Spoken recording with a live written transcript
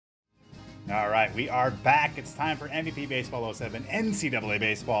All right, we are back. It's time for MVP Baseball 07, NCAA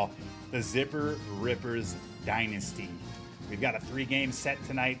Baseball, the Zipper Rippers Dynasty. We've got a 3-game set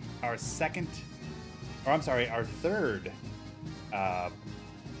tonight. Our third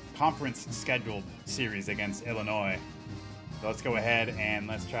conference scheduled series against Illinois. So let's go ahead and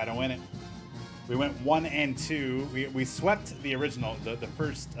let's try to win it. We went 1-2. We swept the original, the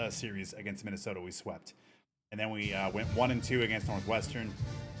first series against Minnesota. We swept, and then we went 1-2 against Northwestern.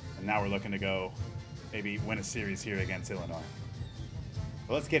 And now we're looking to go maybe win a series here against Illinois.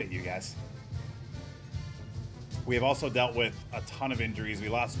 But let's get it, you guys. We have also dealt with a ton of injuries. We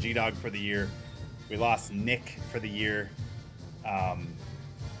lost G-Dog for the year. We lost Nick for the year. So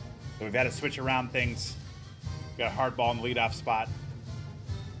we've had to switch around things. We've got a hard ball in the leadoff spot.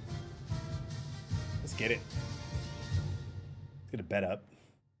 Let's get it. Let's get a bet up.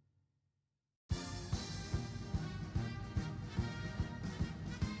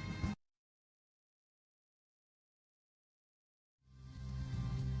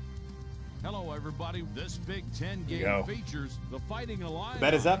 Hello, everybody. This Big Ten game features the Fighting Illini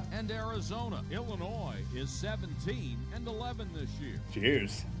Bet is up. and Arizona. Illinois is 17-11 this year.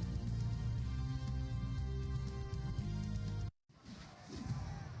 Cheers.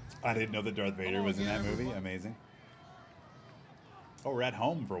 I didn't know that Darth Vader was in that movie. Everybody. Amazing. Oh, we're at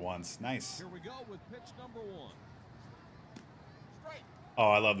home for once. Nice. Here we go with pitch number 1. Strike.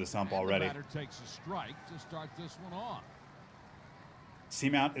 Oh, I love this ump already. The batter takes a strike to start this one off.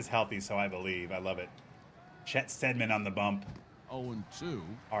 Seamount is healthy, so I believe. I love it. Chet Stedman on the bump. 0-2.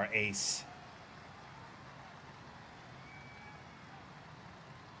 Our ace.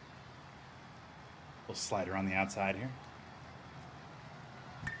 Little slider on the outside here.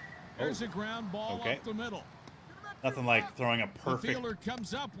 There's a ground ball up the middle. Nothing like throwing a perfect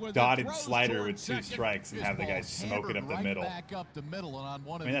dotted slider with 2 strikes and have the guy smoke it up the middle. Back up the middle and on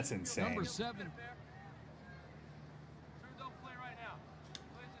one I mean, that's insane. Number 7.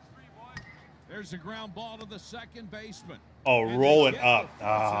 There's a ground ball to the second baseman. Oh, roll it up.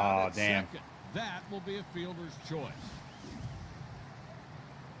 Oh, damn. Second. That will be a fielder's choice.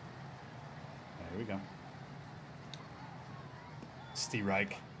 Here we go. Steve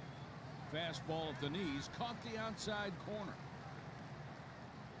Reich. Fastball at the knees, caught the outside corner.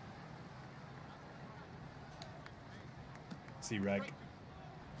 Steve Reich. It's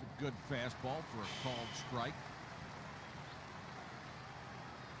a good fastball for a called strike.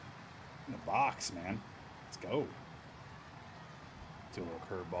 In the box, man. Let's go. Do a little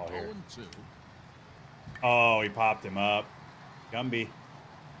curveball here. 0-2. Oh, he popped him up. Gumby.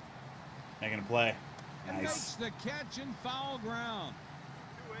 Making a play. And Nice. makes the catch in foul ground.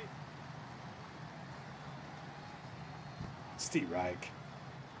 Steve Reich.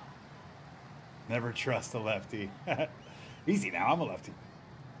 Never trust a lefty. Easy now. I'm a lefty.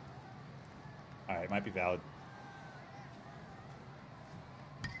 All right, might be valid.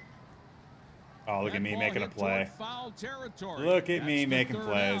 Oh, look at me making a play. Look at me making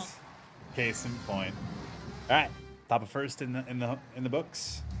plays. Case in point. All right, top of first in the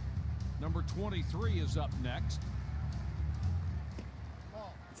books. Number 23 is up next.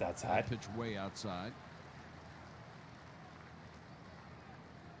 It's outside. Pitch way outside.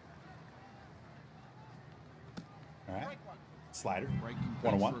 All right, slider.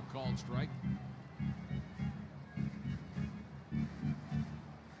 1-1. 1-1. For a called strike.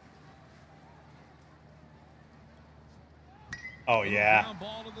 Oh, yeah.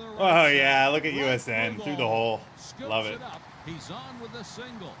 Oh, yeah. Look at USN through the hole. Love it. He's on with a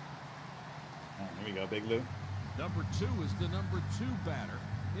single. Oh, here we go, Big Lou. Number 2 is the number 2 batter,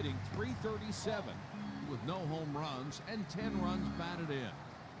 hitting .337 with no home runs and 10 runs batted in.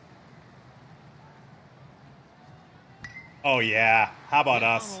 Oh, yeah. How about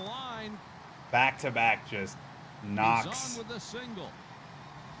us? Back-to-back just knocks. He's on with a single.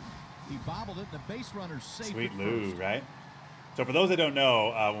 He bobbled it, and the base runner's safe. Sweet Lou, right? So for those that don't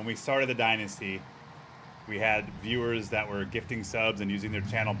know, when we started the Dynasty, we had viewers that were gifting subs and using their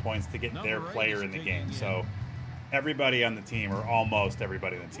channel points to get their player in the game. So everybody on the team, or almost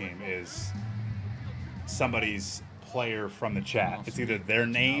everybody on the team, is somebody's player from the chat. It's either their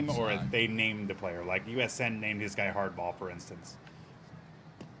name or they named the player. Like USN named his guy Hardball, for instance.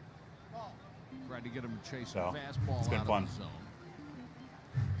 Tried to get him to chase a fastball it's been out fun. of the zone.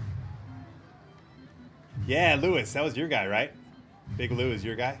 Yeah, Lewis, that was your guy, right? Big Lou is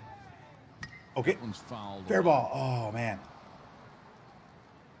your guy. Okay. That one's fouled. Fair ball. Oh, man.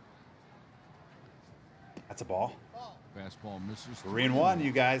 That's a ball. Fastball misses. 3-1,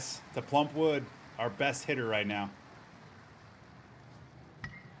 you guys. To Plump Wood, our best hitter right now.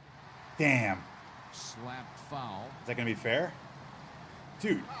 Damn. Slapped foul. Is that going to be fair?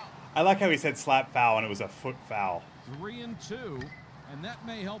 Dude, I like how he said slap foul and it was a foot foul. 3-2, and that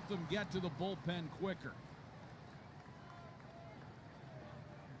may help them get to the bullpen quicker.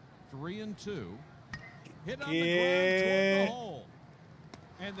 3-2. Hit on the ground toward the hole.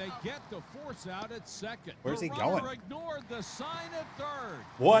 And they get the force out at second. Where's he runner going? Ignored the sign at third.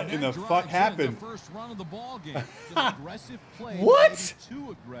 What in the fuck happened? The first run of the ball game. It's an aggressive play. What? Maybe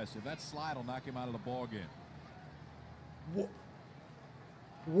too aggressive. That slide will knock him out of the ball game.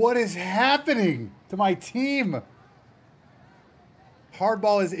 What is happening to my team?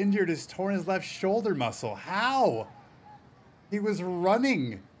 Hardball is injured, has torn his left shoulder muscle. How? He was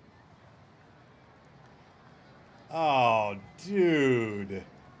running. Oh, dude.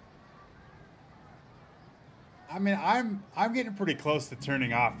 I mean, I'm getting pretty close to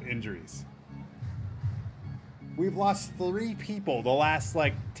turning off injuries. We've lost 3 people the last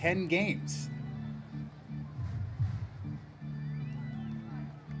like 10 games.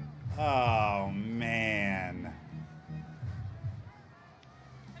 Oh, man.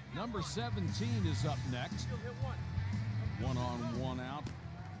 Number 17 is up next. 1 on, 1 out.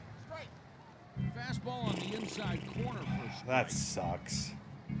 Fastball on the inside corner for a strike. That sucks.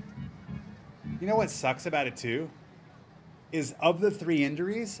 You know what sucks about it too? Is of the 3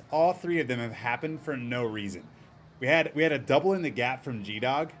 injuries, all 3 of them have happened for no reason. We had a double in the gap from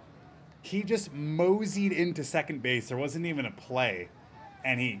G-Dog. He just moseyed into second base. There wasn't even a play.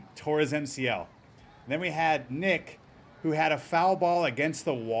 And he tore his MCL. Then we had Nick, who had a foul ball against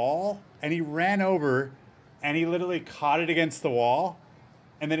the wall, and he ran over, and he literally caught it against the wall,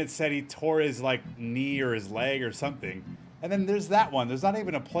 and then it said he tore his like knee or his leg or something. And then there's that one. There's not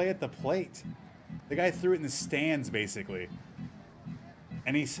even a play at the plate. The guy threw it in the stands basically,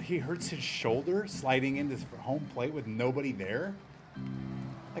 and he hurts his shoulder sliding into home plate with nobody there.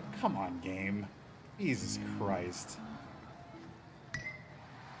 Like, come on, game. Jesus Christ.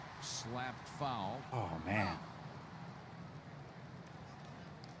 Slapped foul. Oh, man.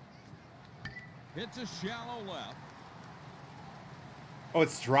 Hits a shallow left. Oh,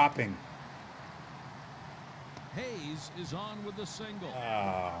 it's dropping. Hayes is on with a single. Oh.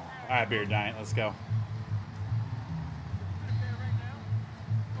 All right, Beard Giant, let's go.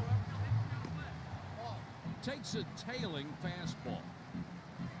 Takes a tailing fastball.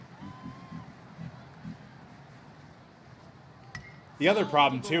 The other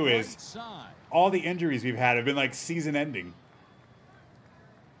problem, too, is all the injuries we've had have been, like, season-ending.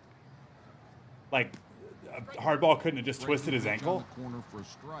 Like, Hardball couldn't have just twisted his ankle. Corner for a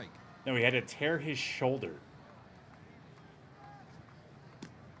strike. No, he had to tear his shoulder.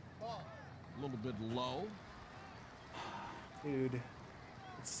 A little bit low. Dude,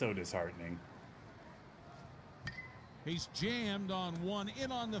 it's so disheartening. He's jammed on one,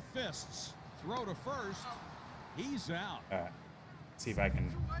 in on the fists. Throw to first. He's out. All right. See if I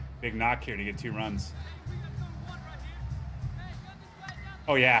can big knock here to get 2 runs.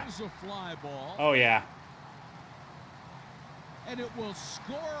 Oh, yeah. There's a fly ball. Oh, yeah. And it will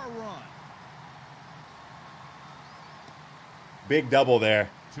score a run. Big double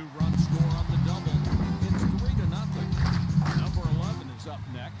there. 2-run score on the double. It's 3-0. Number 11 is up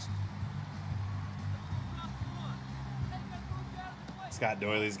next. Scott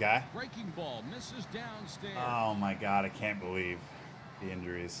Doyley's guy. Breaking ball misses downstairs. Oh, my God. I can't believe the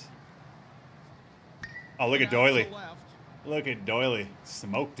injuries. Oh, look at Doyley. Look at Doyley.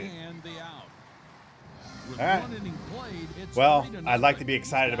 Smoked it. And the out. With all right. 1 inning played, it's Well, 3-0. I'd like to be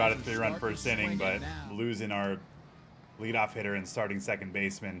excited about a 3-run first inning, but losing our leadoff hitter and starting second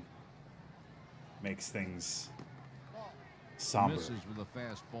baseman makes things somber. Misses with a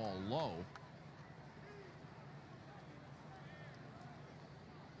fastball low.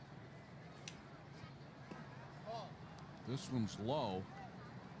 This one's low.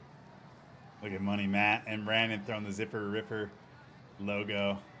 Look at Money Matt and Brandon throwing the Zipper Ripper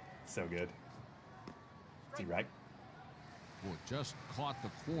logo. So good. Is he right? Boy, just caught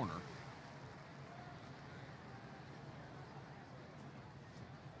the corner.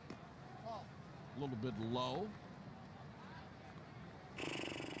 A little bit low.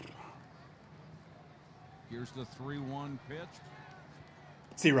 Here's the 3-1 pitch.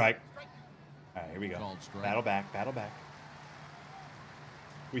 Is he right? All right, here we go. Called strike. Battle back, battle back.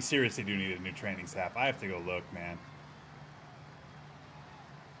 We seriously do need a new training staff. I have to go look, man.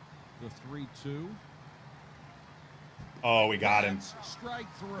 The 3-2. Oh, we got him. That's strike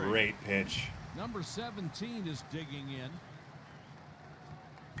 3. Great pitch. Number 17 is digging in.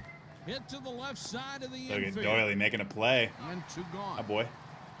 Hit to the left side of the Look at infield. Doyley making a play. And 2 gone. Oh, boy.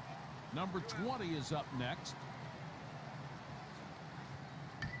 Number 20 is up next.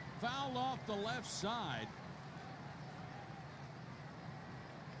 Foul off the left side.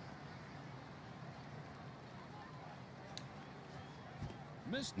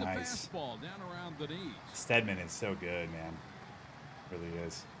 Missed the Nice. fastball down around the knees. Stedman is so good, man. Really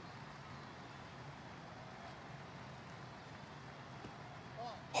is.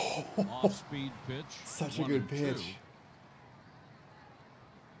 Off-speed pitch. Such a good pitch.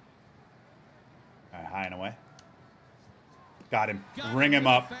 All right, high and away. Got him. Ring him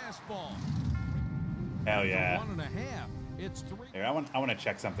up. Fastball. Hell yeah. 1.5. It's 3. Here, I want to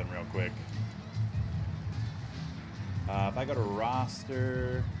check something real quick. If I go to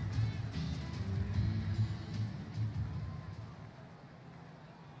roster,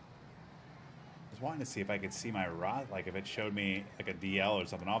 I was wanting to see if I could see my like if it showed me like a DL or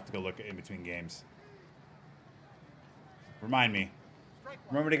something. I'll have to go look in between games. Remind me.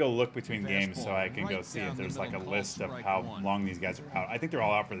 Remember to go look between games so I can go see if there's like a list of how long these guys are out. I think they're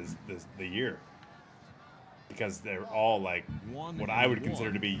all out for the year. Because they're all like what I would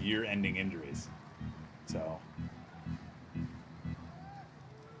consider to be year-ending injuries. So,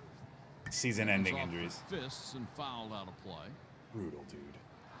 season-ending injuries. Fists and fouled out of play. Brutal, dude.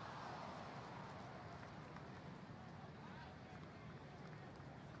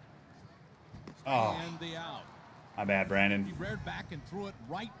 Oh, And the out. my bad, Brandon. He reared back and threw it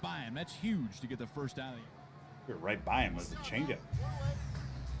right by him. That's huge to get the first out of the You're right by him was the changeup.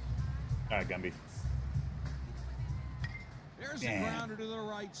 All right, Gumby. There's Damn. a grounder to the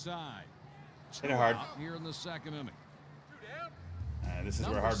right side. Hit it hard. Here in the second inning. This is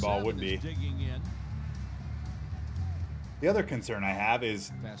where Number hard ball 7 would be. is digging in. The other concern I have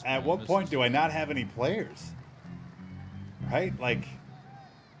is, Fastball at what point misses. do I not have any players? Right? Like,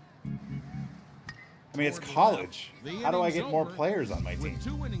 I mean, it's college. The How do I inning's get more over players on my team? With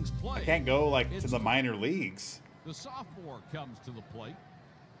 2 innings I played, can't go like to it's the minor leagues. The sophomore comes to the plate.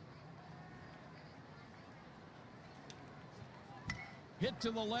 Hit to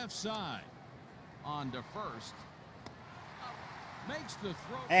the left side. On to first. Makes the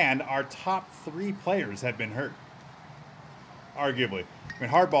throw. And our top 3 players have been hurt. Arguably. I mean,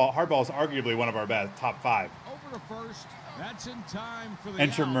 hardball is arguably one of our best, top 5. Over to first. That's in time for the out.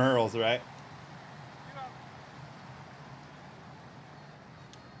 Intramurals, right?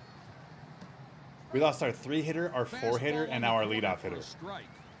 We lost our 3-hitter, our 4-hitter, and now our leadoff for a hitter. strike.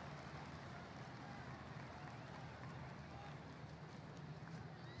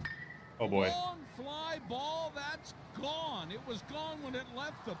 Oh boy. Long fly ball, that's gone. It was gone when it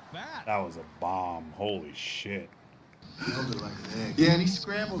left the bat. That was a bomb. Holy shit. Held it like an egg. Yeah, and he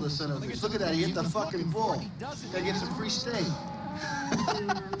scrambled the son of a bitch. Look at that, he hit the fucking ball. Gotta get some free steak.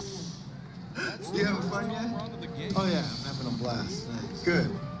 You having fun yet? Oh yeah, I'm having a blast. Thanks. Good.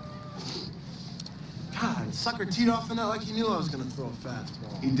 God, sucker teed off in that like he knew I was gonna throw a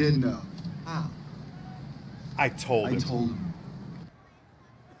fastball. He did know. How? I told him. I told him.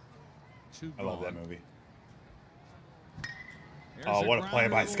 I love that movie. There's Oh, what a play by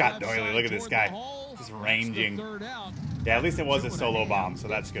grounder to Scott the left Doyley. side Look at this toward guy. the hole. Just That's the ranging. third out. Yeah, at least it was a 2.5. solo bomb, so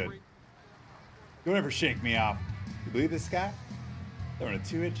that's good. Don't ever shake me off. You believe this guy? Throwing a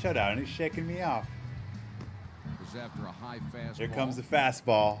 2-hit shutout, and he's shaking me off. Was after a high fastball. Here comes the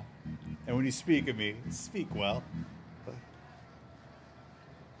fastball. And when you speak of me, speak well.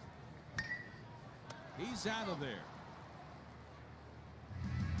 He's out of there.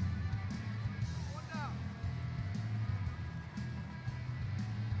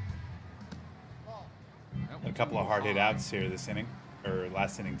 A couple of hard hit outs here this inning, or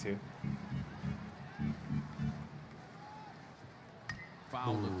last inning too.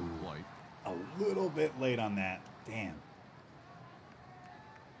 Fouled at the plate. A little bit late on that. Damn.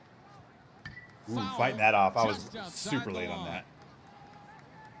 Ooh, Foul fighting that off. I was just outside super the late on line. that.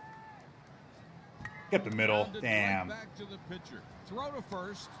 Get the middle. Grounded Damn. right back to the pitcher. Throw to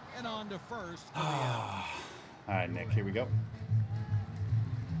first and on to first. For the All out. right, Nick, here we go.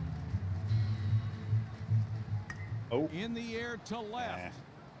 Oh, In the air to left. yeah.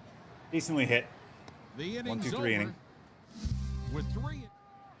 Decently hit. The 1, inning's 2, 3 over inning. with 3.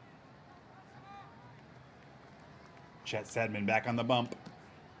 Chet Sedman back on the bump.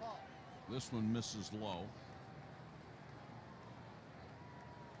 This one misses low.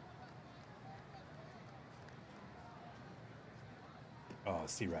 Oh,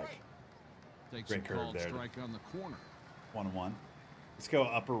 C-Reich. Takes Great a curve called there. strike on the corner. 1-1. Let's go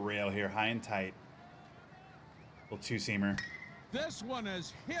upper rail here, high and tight. Little two-seamer. This one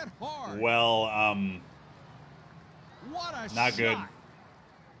is hit hard. Well, What a not shot. good.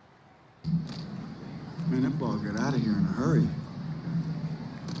 Man, that ball got out of here in a hurry.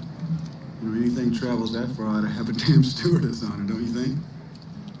 You know, anything travels that far, ought to have a damn stewardess on it, don't you think?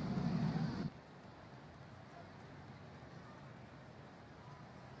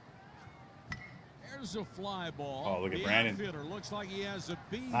 Here's a fly ball. Oh, look at the Brandon. Outfielder looks like he has a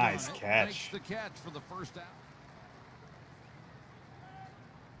bead Nice on it. catch. Makes the catch for the first out.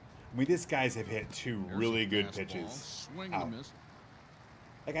 I mean, these guys have hit two There's really a good fastball. pitches. Swing Ow. and a miss.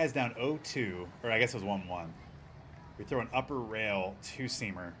 That guy's down 0-2, or I guess it was 1-1. We throw an upper rail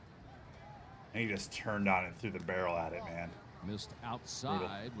two-seamer, and he just turned on it through the barrel at it, man. Missed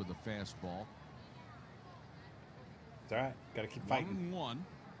outside with a fastball. It's all right. Got to keep fighting. 1-1.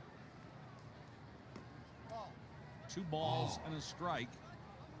 2 balls and a strike.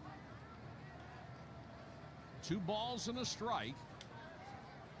 2 balls and a strike.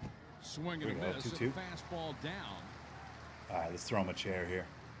 Swing and a miss. 2-2. Fastball down. All right, let's throw him a chair here.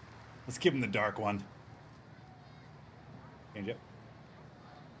 Let's give him the dark one. Change up.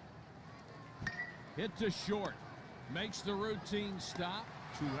 Hit to short. Makes the routine stop.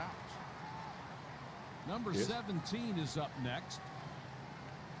 2 outs. Number 17 is up next.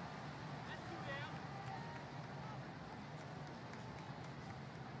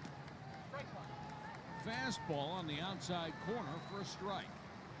 Fastball on the outside corner for a strike.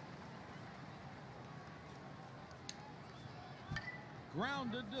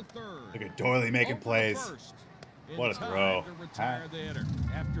 Grounded to third. Look at Doyley making Over plays. first. What a throw. To retire the hitter.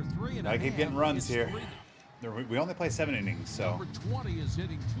 After 3 Gotta keep getting1/2, runs it's here. 3. We only play 7 innings, so. Number 20 is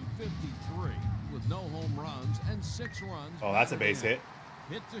hitting .253 with no home runs and 6 runs. Oh, that's a batted base in. hit.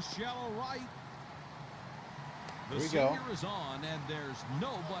 Hit to shallow right. The Here we go. senior is on, and there's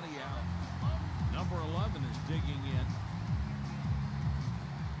nobody out. Number 11 is digging in.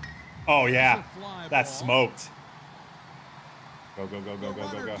 Oh, yeah. It's a fly That's ball. smoked. Go, go, go, go, The go, go,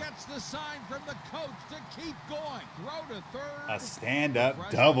 runner go. gets the sign from the coach to keep going. Throw to third. A stand-up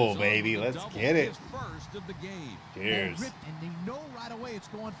Freshman double, is on baby. with a Let's double, get it. his first of the game. Cheers. Ripped, and they know right away it's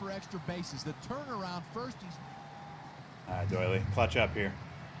going for extra bases. The turnaround first, he's All right, Doyley. Clutch up here.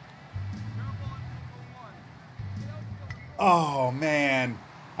 Oh, man.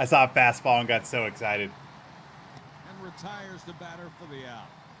 I saw a fastball and got so excited. And retires the batter for the out.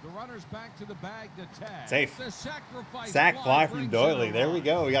 The runner's back to the bag to tag. Safe. The sacrifice Sack fly from brings in a Doyley. There we run.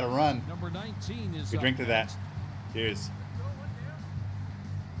 go. We got to run. Number 19 is We up drink to that. next. Cheers.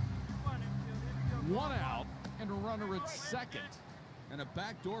 1 out and a runner at second. And a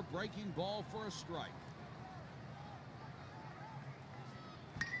backdoor breaking ball for a strike.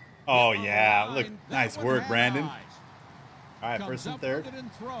 Oh, Hit on yeah. the Look, line. That nice one work, had Brandon. eyes. All right, Comes first and up third. with it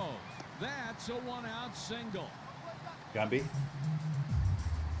and throws. That's a 1-out single. Gumby.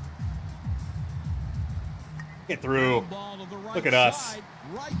 Get through. Ground ball to the right Look at us. side,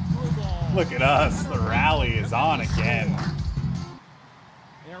 right through ball. Look at us. The rally is on again.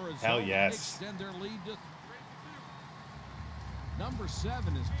 Arizona Hell yes. extend their lead to 3. Number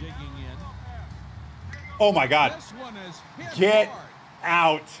 7 is digging in. Oh, my God. This one is hit Get hard.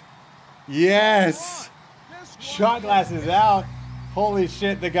 out. Yes. This one Shot is glasses out. Holy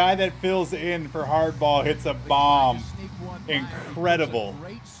shit. The guy that fills in for hardball hits a bomb. sneak one by. Incredible. He puts a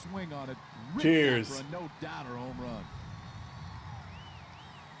great swing on it. Ripped Cheers. that for a no-doubter home run.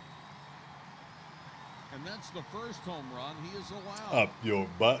 And that's the first home run he is allowed. Up your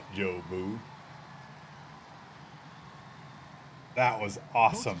butt, Joe Boo. That was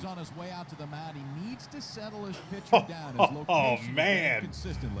awesome. Coach is on his way out to the mound. He needs to settle his pitcher down. His location has been man.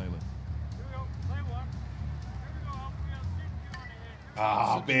 inconsistent lately.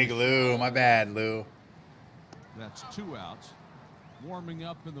 Oh, big Lou. My bad, Lou. That's 2 outs. Warming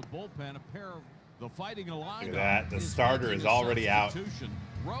up in the bullpen, a pair of the Fighting Illini. Look at that. The starter is already out.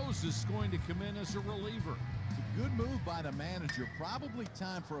 Rose is going to come in as a reliever. It's a good move by the manager. Probably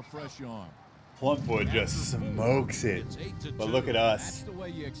time for a fresh arm. Plumpwood just smokes it. It's 8-2. But look at That's us. the way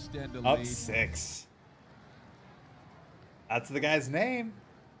you extend a Up lead. 6. That's the guy's name.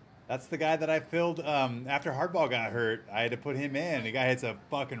 That's the guy that I filled after Hardball got hurt. I had to put him in. The guy hits a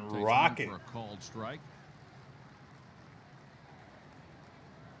fucking Takes one rocket. for a called strike.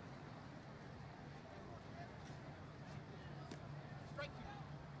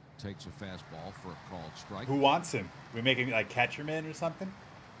 Takes a fastball for a called strike. Who wants him? We make him like catch him in or something?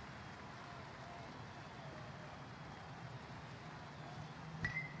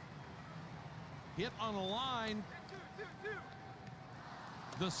 Hit on a line.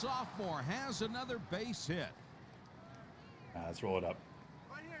 The sophomore has another base hit. Let's roll it up.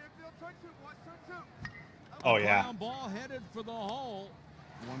 Right here, infield, turn 2, watch turn 2. Oh, yeah. Ground ball headed for the hole.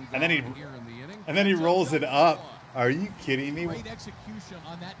 One And then he- gone here in the inning. And then he It's a rolls it double up. play. Are you kidding me? Great execution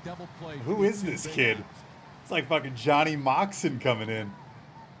on that double play. Who is this kid? It's like fucking Johnny Moxon coming in.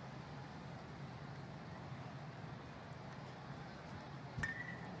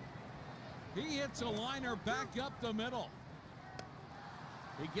 He hits a liner back up the middle.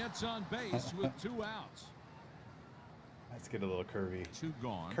 He gets on base with 2 outs. Let's get a little curvy. 2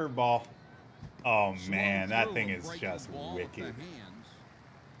 gone. Curveball. Oh, Swung man, that through thing a is breaking just ball with the wicked. hands.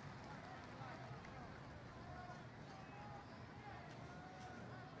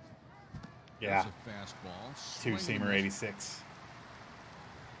 Yeah. There's a fastball. Two-seamer 86.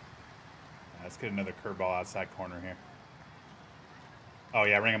 Let's get another curveball outside corner here. Oh,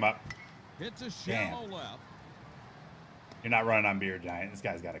 yeah, ring him up. Hits a shallow Damn. left. You're not running on Beer Giant. This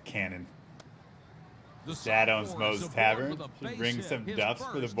guy's got a cannon. The Dad owns sophomore is Moe's aboard Tavern. with a Should base bring hit, some his duffs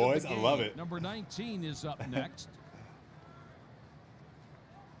for the first of boys. I game. love it. Number 19 is up next.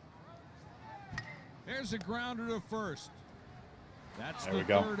 There's a grounder to first. That's There the we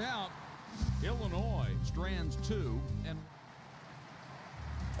go. third out. Illinois strands 2 and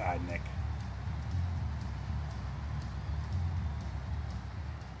Nick.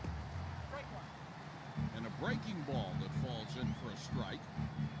 and a breaking ball that falls in for a strike.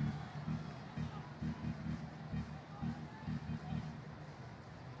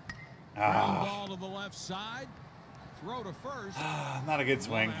 Ground ball to the left side. Throw to first. Not a good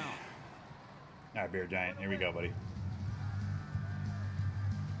swing. 1 out. All right, Beer Giant. Here we go, buddy.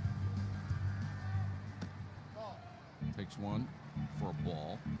 Takes one for a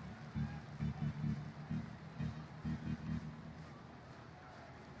ball.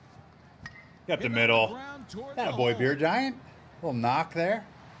 Got the Hit on middle. ground toward That the boy, hole. Beer Giant. Little knock there.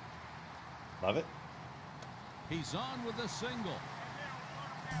 Love it. He's on with a single.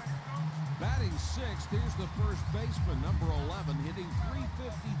 Batting sixth, here's the first baseman, number 11, hitting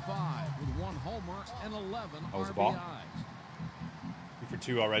 .355 with 1 homer and 11 That was a RBIs. ball. 2 for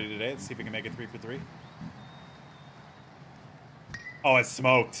 2 already today. Let's see if we can make it 3 for 3. Oh, it's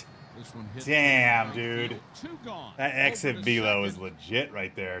smoked. This one hit Damn, right dude. field. 2 gone. That exit Over to velo is second. legit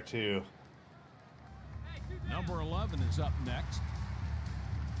right there, too. Number 11 is up next.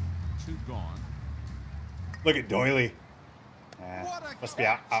 2 gone. Look at Doily. What a Must be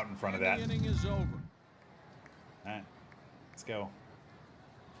catch. out in front of that. And the inning is over. All right, let's go.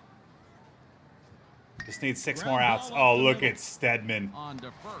 Just need 6 more Ground outs. ball up Oh, the look middle. at Stedman On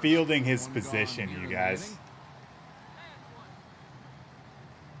to first. fielding his 1 gone position, here you in the guys. inning.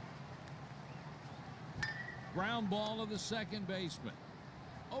 Ground ball to the second baseman.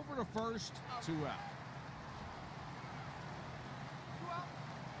 Over to first, 2 out.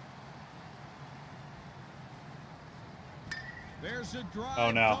 There's a drive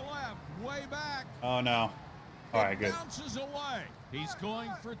Oh, no. to left, way back. Oh, no. All right, It good. bounces away. He's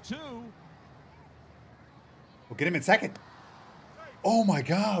going for 2. We'll get him in second. Oh, my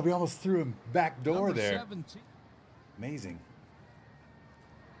God. We almost threw him back door Number there. 17. Amazing.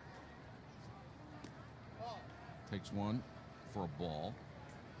 Takes one for a ball.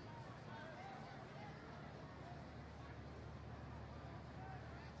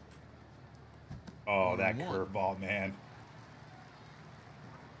 Oh, that 1-1. curveball, man.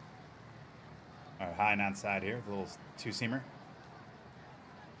 All right, high and outside here. A little 2-seamer.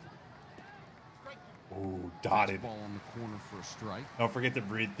 Ooh, dotted. Ball on the corner for a strike. Don't forget to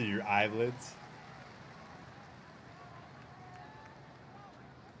breathe through your eyelids.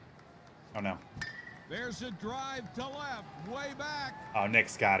 Oh, no. There's a drive to left, way back. Oh,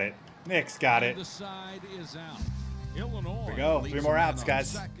 Nick's got it. Nick's got it. The side is out. Illinois. Here we go. leads 3 more the man outs, on guys.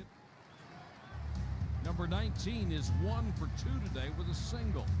 second. Number 19 is 1 for 2 today with a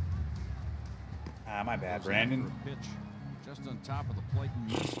single. Ah, my bad, Goes Brandon. after a pitch just on top of the plate and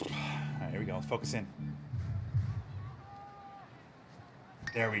missed. All right, here we go. Let's focus in.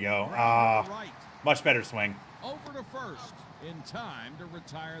 There we go. Ah, Right. much better swing. Over to first in time to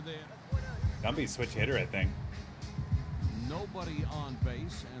retire the. Gumby's switch hitter, I think. Nobody on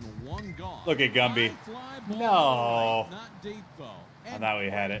base and 1 gone. Look at Gumby. High fly ball No. right, not deep though. I And thought we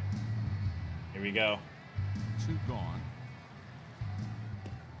had it. Here we go. 2 gone.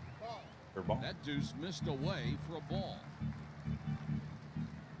 Curveball. That deuce missed away for a ball.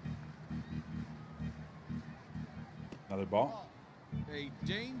 Another ball. A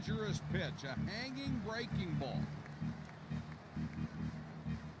dangerous pitch, a hanging breaking ball.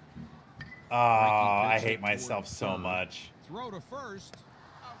 Oh, I pitch hate toward myself so third. much. Throw to first.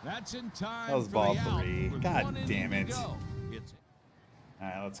 That's in time. That was for ball the out 3. with God 1 inning damn to it. go. Hits it. All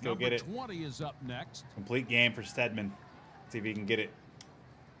right, let's go Number get it. 20 is up next. Complete game for Stedman. See if he can get it.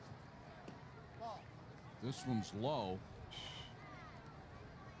 This one's low.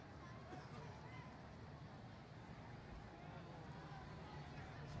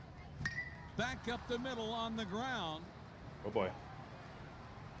 Back up the middle on the ground. Oh, boy.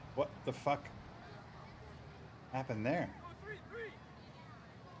 What the fuck happened there?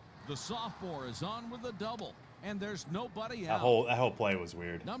 The sophomore is on with a double. And there's nobody That out. whole play was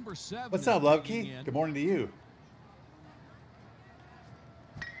weird. Number 7. What's up, Lovekey? Good morning to you.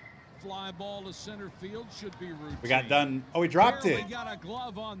 Fly ball to center field should be routine. We got done. Oh, we dropped it. We got a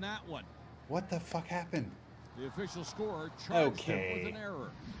glove on that one. What the fuck happened? The official scorer charged him with an error.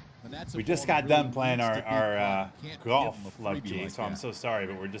 And that's We just got done playing our golf, like Lovekey, so I'm so sorry,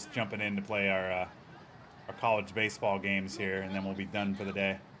 but we're just jumping in to play our college baseball games here, and then we'll be done for the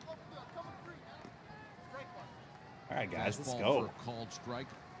day. All right, guys, let's go. Called strike.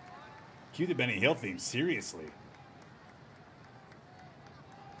 Cue the Benny Hill theme, seriously.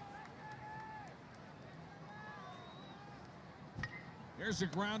 Here's a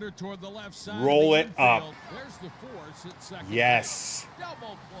grounder toward the left side. Roll it up. There's the force at second. Yes.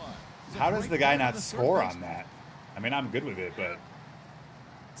 Double play. How does the guy not score on that? I mean, I'm good with it, but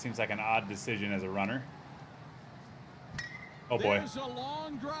seems like an odd decision as a runner. Oh boy. There's a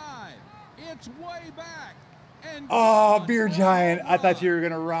long drive. It's way back. And oh, Beer Giant. I thought you were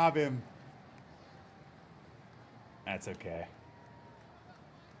going to rob him. That's okay.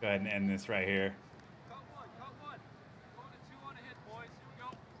 Go ahead and end this right here.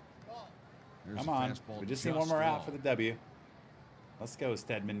 Come on. We just need one more out for the W. Let's go,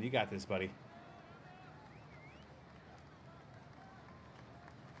 Stedman. You got this, buddy.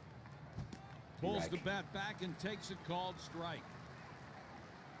 Pulls the bat back and takes a called strike.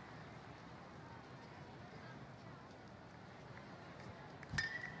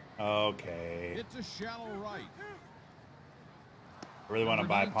 Okay. It's a shallow right. I really want to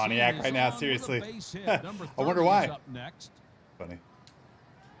buy Pontiac right now, seriously. I wonder why. Up next. Funny.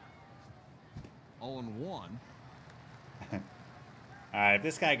 0-1. All right, if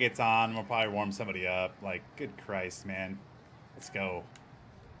this guy gets on, we'll probably warm somebody up. Like, good Christ, man. Let's go.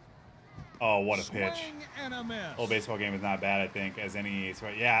 Oh, what a pitch. Swing and a miss. Whole baseball game is not bad, I think, as any.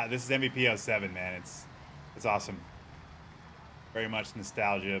 Yeah, this is MVP 07, man. It's awesome. Very much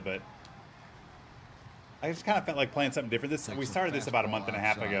nostalgia, but I just kind of felt like playing something different. We started this about a month and a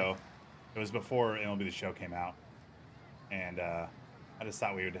half ago. It was before MLB The Show came out. And I just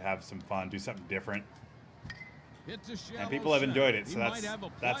thought we would have some fun, do something different. And people have enjoyed it, so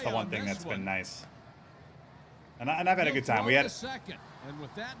that's the one thing that's been nice. And I've had a good time. We had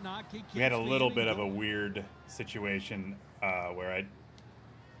a little bit of a weird situation where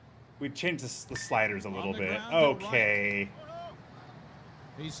we changed the sliders a little bit. Okay.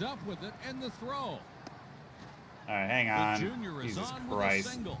 He's up with it and the throw. All right, hang on. Jesus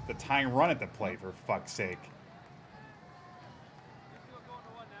Christ. The tying run at the plate, for fuck's sake.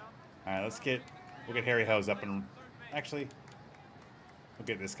 All right, we'll get Harry Hose up and actually, we'll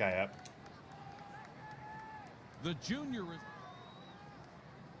get this guy up. The junior is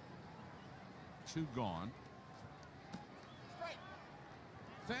 2 gone.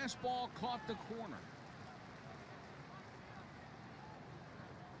 Fastball caught the corner.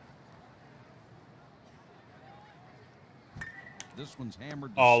 This one's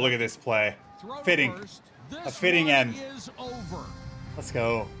hammered. Oh, look at this play. Fitting. A fitting end. Let's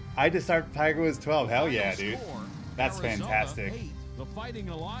go. I just started Tiger Woods 12. Hell yeah, dude. That's fantastic. The Fighting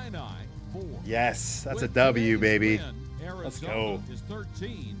Illini 4. Yes, that's a W, baby. Let's go.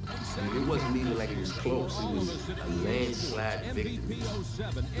 It wasn't even like it was close. It was a landslide victory. MVP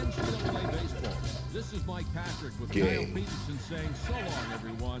 07 NCAA baseball. This is Mike Patrick with Kyle Peterson saying so long,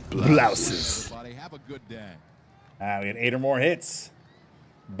 everyone. Blouses. Everybody, have a good day. We had 8 or more hits.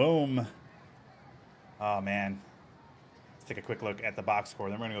 Boom. Oh, man. Let's take a quick look at the box score.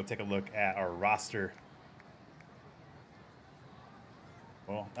 Then we're going to go take a look at our roster.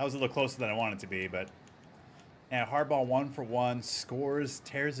 Well, that was a little closer than I wanted it to be, but yeah, hardball 1 for 1, scores,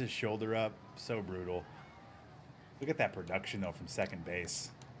 tears his shoulder up. So brutal. Look at that production, though, from second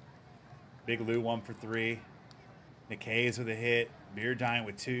base. Big Lou 1 for 3. Nick Hayes with a hit. Beer Giant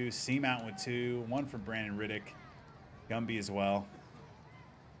with 2. Seamountain with 2. 1 from Brandon Riddick. Gumby as well.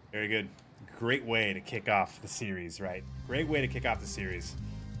 Very good. Great way to kick off the series, right? Great way to kick off the series.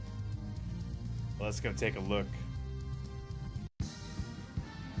 Well, let's go take a look.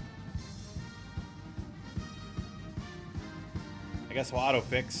 I guess we'll auto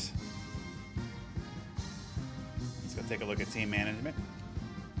fix. Let's go take a look at team management.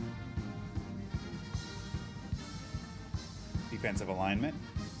 Defensive alignment.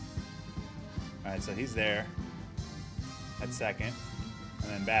 All right, so he's there at second.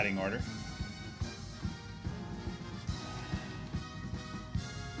 And then batting order.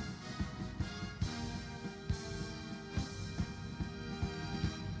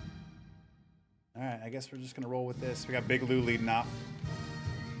 All right, I guess we're just going to roll with this. We got Big Lou leading off.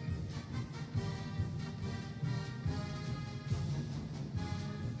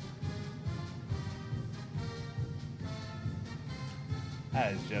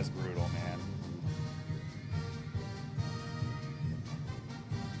 just brutal, man.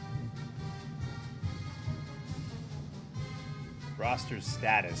 Roster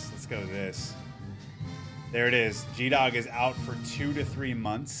status. Let's go to this. There it is. G-Dog is out for 2 to 3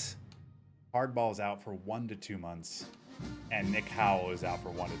 months. Hardball is out for 1 to 2 months. And Nick Howell is out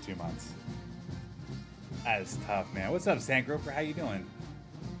for 1 to 2 months. That is tough, man. What's up, Sandgroper? How you doing?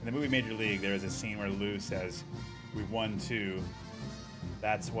 In the movie Major League, there is a scene where Lou says, "We've won 2.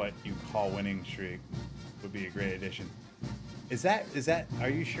 That's what you call winning streak." Would be a great addition. Is that? Are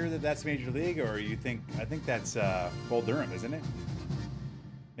you sure that that's Major League, or you think? I think that's Bull Durham, isn't it?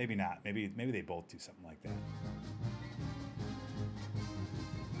 Maybe not. Maybe they both do something like that.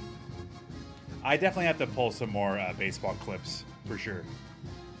 I definitely have to pull some more baseball clips for sure.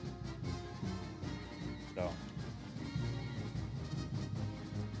 So.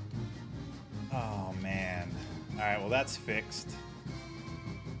 Oh man. All right. Well, that's fixed.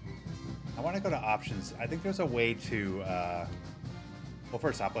 I want to go to options. I think there's a way to. Well,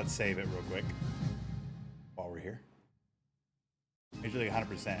 first off, let's save it real quick while we're here. Major League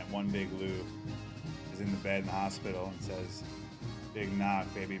 100%. One Big Lou is in the bed in the hospital and says, "Big knock,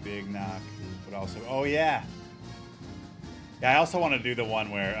 baby, big knock." But also, oh yeah. Yeah, I also want to do the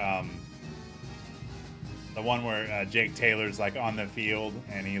one where Jake Taylor's like on the field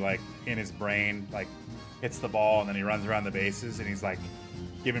and he like in his brain like hits the ball and then he runs around the bases and he's like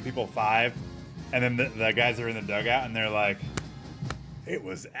giving people 5, and then the guys are in the dugout and they're like, "It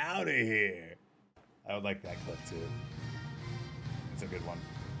was out of here." I would like that clip too. It's a good one.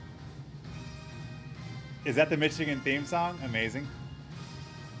 Is that the Michigan theme song? Amazing.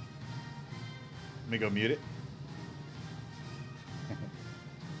 Let me go mute it.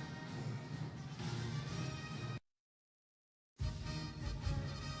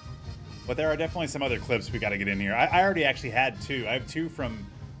 But there are definitely some other clips we got to get in here. I already actually had 2. I have 2 from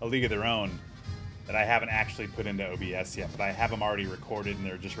A League of Their Own that I haven't actually put into OBS yet, but I have them already recorded and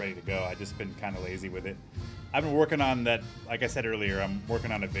they're just ready to go. I've just been kind of lazy with it. I've been working on that, like I said earlier, I'm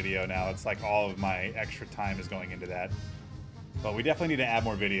working on a video now. It's like all of my extra time is going into that. But we definitely need to add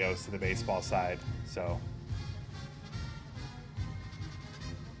more videos to the baseball side, so.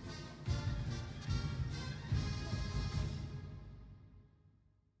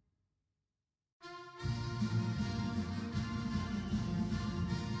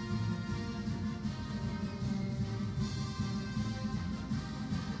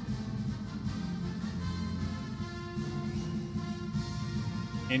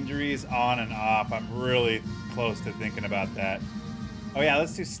 Injuries on and off. I'm really close to thinking about that. Oh yeah,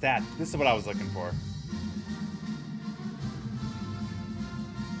 let's do stats. This is what I was looking for.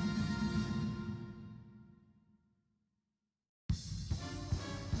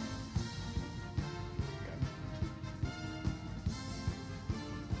 Okay.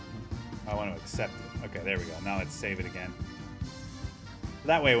 I want to accept it. Okay, there we go. Now let's save it again.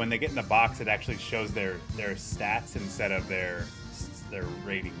 That way, when they get in the box, it actually shows their stats instead of their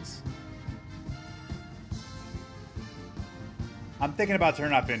ratings. I'm thinking about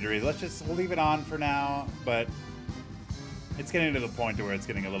turning off injuries. We'll leave it on for now, but it's getting to the point to where it's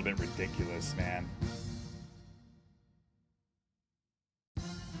getting a little bit ridiculous, man.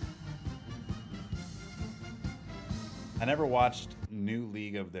 I never watched New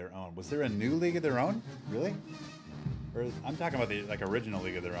League of Their Own. Was there a New League of Their Own? Really? Or I'm talking about the like original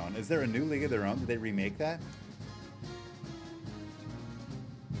League of Their Own. Is there a New League of Their Own? Did they remake that?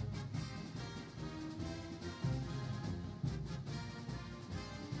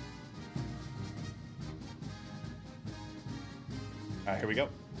 All right, here we go.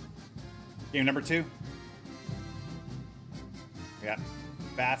 Game number 2. We got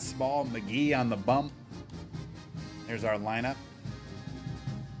Fastball McGee on the bump. Here's our lineup.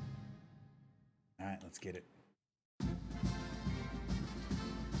 All right, let's get it.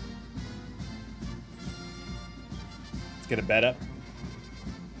 Let's get a bet up.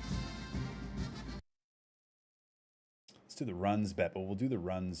 Let's do the runs bet, but we'll do the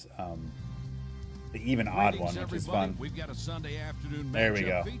runs, the even odd one, which is fun. We've got a Sunday afternoon there we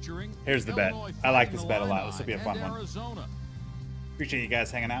go. Here's the bet. I like this bet a lot. This will be a fun one. Appreciate you guys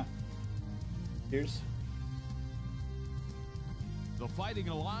hanging out. Cheers. The Fighting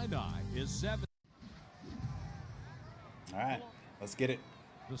Illini is 7. All right, let's get it.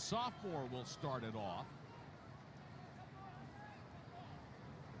 The sophomore will start it off.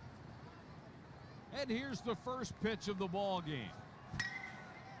 And here's the first pitch of the ball game.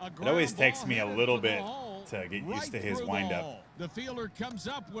 It always takes me a little bit to get used to his windup. The fielder comes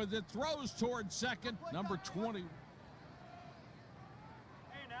up with it, throws towards second, number 20. Hey,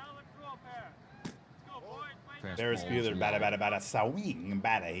 now let's go up there. Let's go, boys. Ferris Bueller, bada, swing,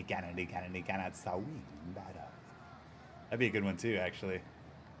 bada, he cannot swing, bada. That'd be a good one too, actually.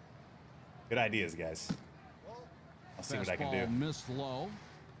 Good ideas, guys. I'll see what I can do. Missed low.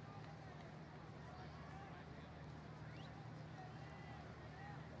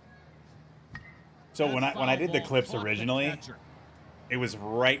 So when I did the clips originally, it was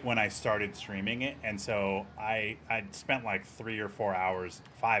right when I started streaming it, and so I spent like 3 or 4 hours,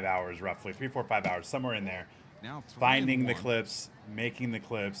 5 hours roughly, 3, 4, 5 hours, somewhere in there, finding the clips, making the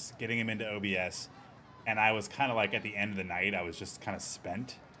clips, getting them into OBS, and I was kind of like at the end of the night, I was just kind of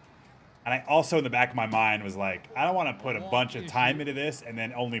spent. And I also in the back of my mind was like, I don't want to put a bunch of time into this and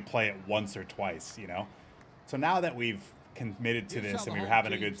then only play it once or twice, you know? So now that we've committed to this and we were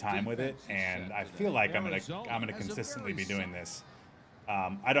having a good time with it, and I feel like I'm gonna consistently be doing this.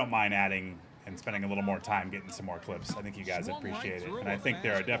 I don't mind adding and spending a little more time getting some more clips. I think you guys appreciate it, and I think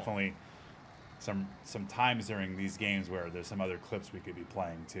there are definitely some times during these games where there's some other clips we could be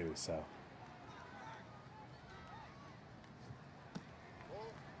playing too. So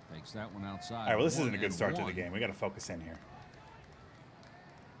takes that one outside. all right, well, this isn't a good start to the game. We got to focus in here.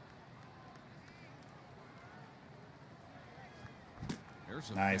 There's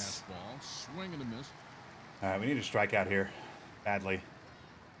a nice fastball, swing and a miss. All right, we need to strike out here badly.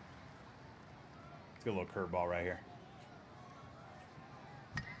 Let's get a little curveball right here.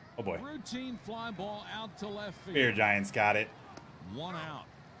 Oh boy. Routine fly ball out to left field. Beer Giants got it. 1 out.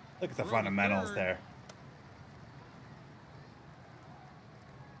 Look at the fundamentals there.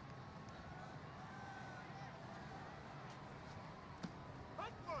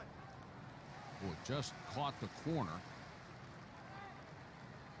 Boy, just caught the corner.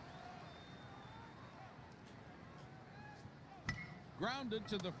 Grounded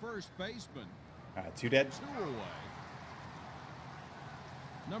to the first baseman. 2 dead. 2 away.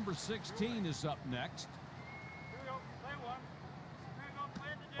 Number 16 is up next.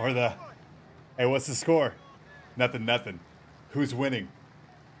 Or the, hey, what's the score? Nothing. Who's winning?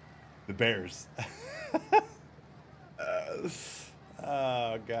 The Bears.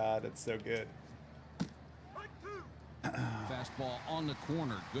 Oh, God, it's so good. Fastball on the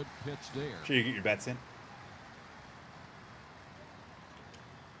corner. Good pitch there. Sure you get your bets in?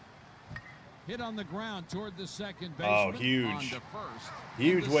 Hit on the ground toward the second baseman. Oh, huge.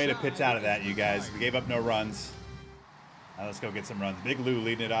 Huge way to pitch out of that, you guys. We gave up no runs. Now let's go get some runs. Big Lou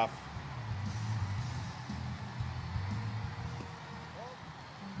leading it off.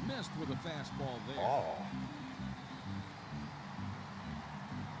 Missed with a fastball there. Oh.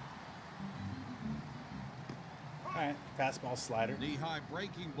 All right, fastball slider. Knee-high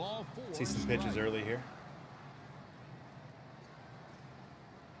breaking ball. See some pitches early here.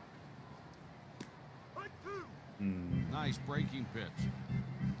 Nice breaking pitch.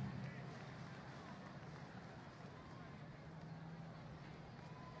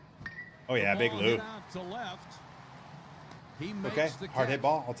 Oh yeah, Big Lou. Out to left. He makes okay, the hard catch. hit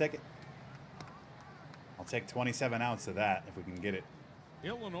ball. I'll take it. I'll take 27 ounce of that if we can get it.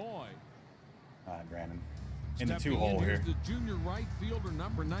 Illinois. All right, Brandon. In the Stepping 2-hole here. The junior right fielder,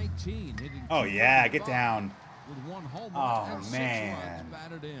 number 19, hitting. Oh yeah, get down. With 1 home Oh run and man. 6 runs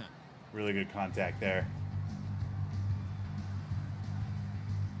batted in. Really good contact there.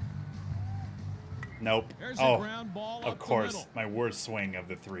 Nope. There's oh, a ground ball of up course, the middle. my worst swing of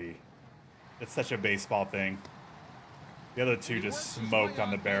the 3. It's such a baseball thing. The other 2 just smoked on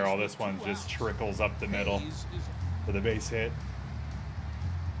the barrel. This one just trickles up the middle for the base hit.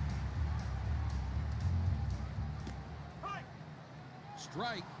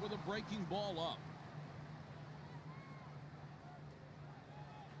 Strike with a breaking ball up.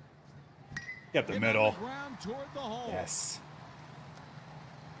 Up the Hit middle. on the ground toward the hole. Yes.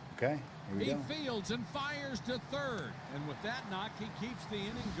 Okay, here we He go. fields and fires to third. And with that knock, he keeps the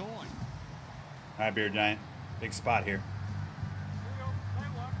inning going. All right, Beer Giant. Big spot here.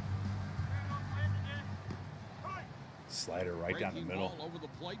 Slider right down the middle. Ball over the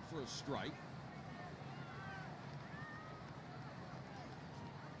plate for a strike.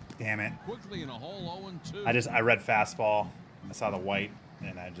 Damn it. Quickly in a hole 0-2. I read fastball. I saw the white,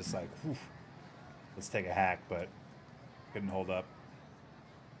 and I just like, whew, let's take a hack, but couldn't hold up.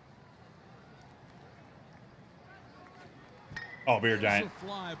 Oh, Beer Giant.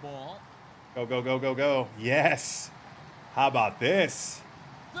 Fly ball. Go, go, go, go, go. Yes. How about this?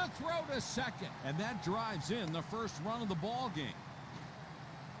 The throw to second, and that drives in the first run of the ball game.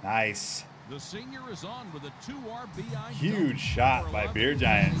 Nice. The senior is on with a 2 RBI. Huge shot by Beer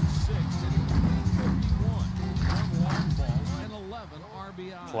Giant. 1 long balls and 11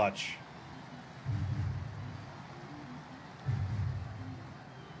 RBI. Clutch.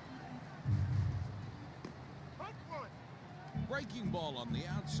 Breaking ball on the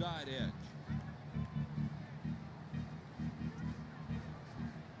outside edge.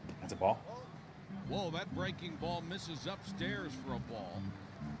 That's a ball. Whoa, that breaking ball misses upstairs for a ball.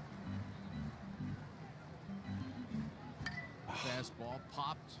 Fastball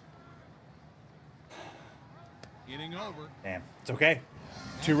popped. Inning over. Damn, it's okay.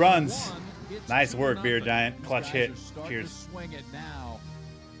 2 runs. Nice work, Beer Giant. Clutch hit. Cheers. Swing it now.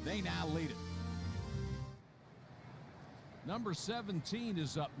 They now lead it. Number 17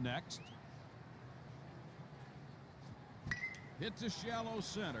 is up next. Hit to shallow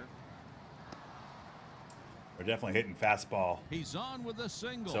center. We're definitely hitting fastball He's on with a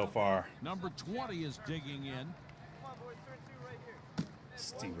single. so far. Number 20 is digging in. Come on, boys, turn 2 right here.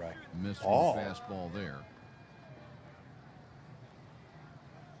 Steve right. Missed Oh. with a fastball there.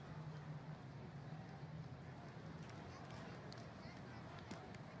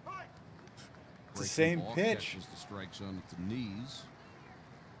 It's the same Breaking ball pitch. catches the strike zone at the knees.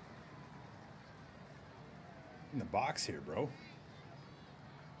 In the box here, bro.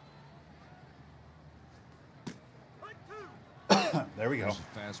 There we go. There's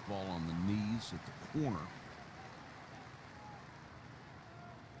a fastball on the knees at the corner.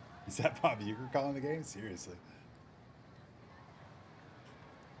 Is that Bob Uecker calling the game? Seriously.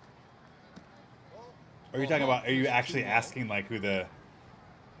 Are you talking about, are you actually asking like who the,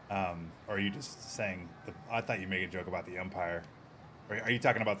 or are you just saying, I thought you made a joke about the umpire. Or are you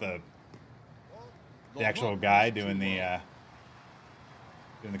talking about the actual guy doing the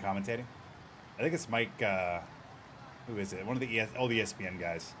commentating? I think it's Mike, who is it? One of the all the ESPN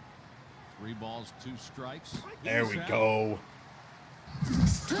guys. 3 balls, 2 strikes. There we He's out. go.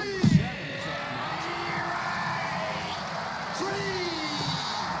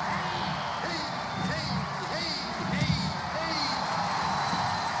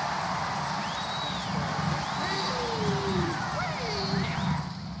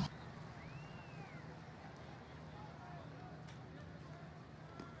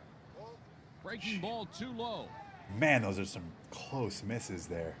 Breaking ball too low. Man, those are some close misses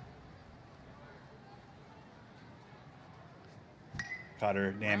there.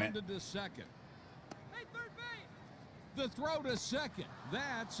 Cutter, damn it. Grounded to second. Hey, third base. The throw to second.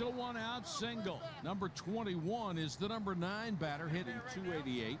 That's a 1-out single. Number 21 is the number 9 batter, hitting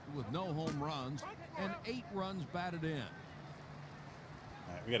 .288 with no home runs and 8 runs batted in.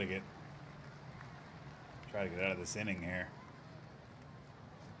 All right, we gotta try to get out of this inning here.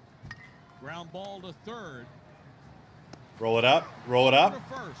 Ground ball to third. Roll it up. Roll it up.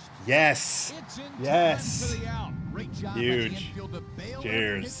 To first. Yes. It's in time Yes. for the out. Great job by the Huge. infield to bail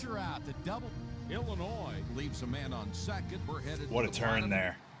Cheers. the pitcher out. The double. Illinois leaves a man on second. We're headed What to a the turn bottom.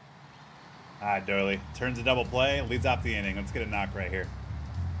 there. All right, Doyley. Turns a double play. Leads off the inning. Let's get a knock right here.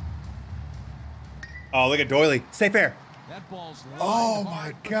 Oh, look at Doyley. Stay fair. That ball's Oh, lined my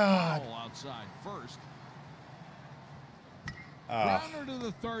hard, but God. foul outside first. Oh, Grounder to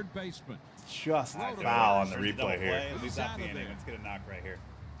the third baseman. just Throw to foul on first. the replay here. He's Leads off out the of inning. there. Let's get a knock right here.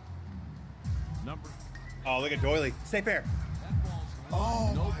 Number. Oh, look at Doyley. Stay fair. That ball's Oh,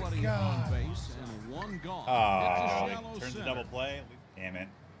 lined. my Nobody God. on base and 1 gone. Oh, Hit to shallow turns a center. double play. Damn it.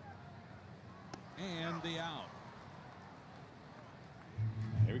 And the out.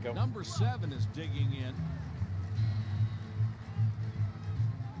 Here we go. Number 7 is digging in.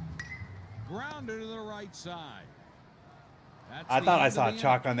 Grounder to the right side. That's I the thought I end saw of the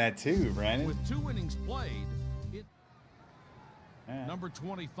chalk inning. on that too, Brandon. With 2 innings played, Yeah. number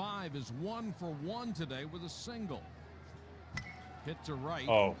 25 is 1 for 1 today with a single. Hit to right.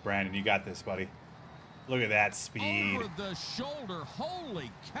 Oh, Brandon, you got this, buddy. Look at that speed. Over the shoulder.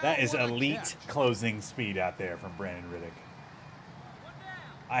 Holy cow. That is what a elite catch. closing speed out there from Brandon Riddick.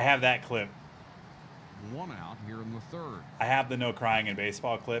 I have that clip. 1 out here in the third. I have the no crying in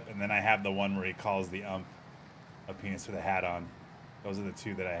baseball clip, and then I have the one where he calls the ump a penis with a hat on. Those are the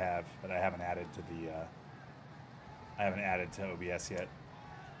 2 that I have, but I haven't added to the. I haven't added to OBS yet.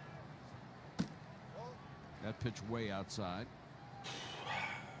 That pitch way outside.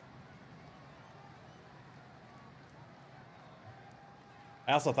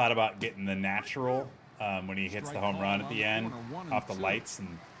 I also thought about getting the natural when he hits the Strike home call run at on the the end corner, 1 and off the 2. lights,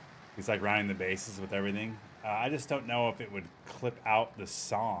 and he's like rounding the bases with everything. I just don't know if it would clip out the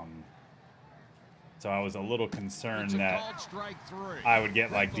song. So I was a little concerned It's a that called strike 3. I would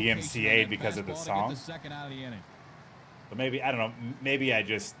get like Location on DMCA'd that because of the fastball to get song. the second out of the inning. But maybe, I don't know, maybe I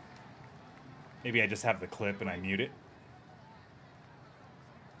just have the clip and I mute it.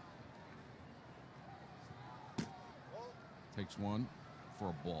 Takes 1 for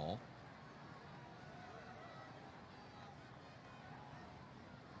a ball.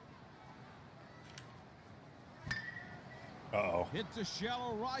 Uh-oh. Hit to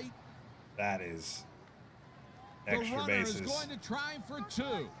shallow right. That is The extra runner bases. is going to try for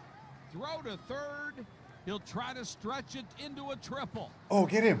 2. Throw to third. He'll try to stretch it into a triple. Oh,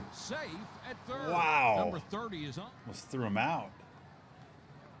 get him. Safe at third. Wow. Number 30 is up. Almost threw him out.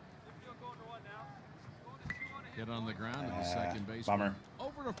 Hit on the ground to the second base. Bummer.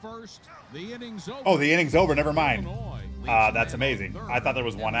 Over to first. The inning's over. Oh, the inning's over. Never mind. Illinois leads That's the amazing. third, I thought there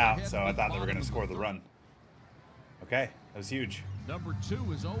was one and out, ahead so of I the thought they were bottom going to of score the third. run. Okay, that was huge. Number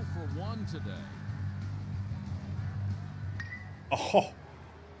 2 is 0 for 1 today. Oh,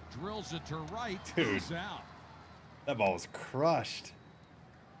 Drills it to right. Dude. He's out. that ball was crushed.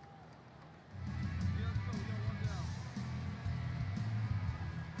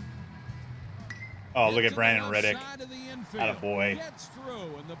 Oh, look at Brandon Riddick. Attaboy. Gets through,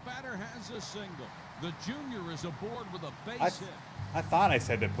 and the batter has a single. The junior is aboard with a base hit. I thought I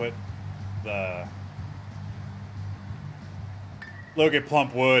said to put the... Look at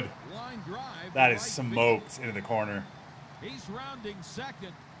Plumpwood. Line drive. That to is right smoked into the corner. field. He's rounding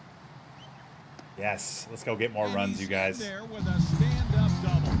second. Yes, let's go get more And runs, he's you guys. in there with a stand-up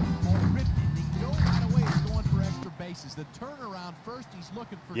double. Oh, ripped it. You know right away he's going for extra bases. The turnaround first, he's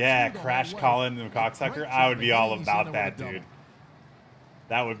looking for Yeah, 2 the Crash whole way. Colin the A cocksucker. great I would job be of all getting about his that, with a double. dude.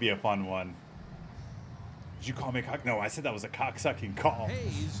 That would be a fun one. Did you call me a cock? No, I said that was a cocksucking call.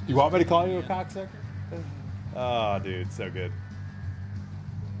 Hayes You want me to call you a is cocksucker? Oh, dude, so good.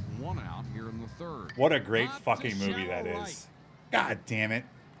 one out here in the third. What a great Up to fucking movie that shallow is. God damn it.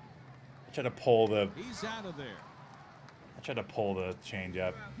 I tried to pull the He's out of there. change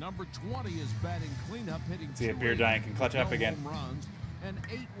up. Number 20 is batting cleanup, hitting See if Beer Giant can clutch up again. home runs and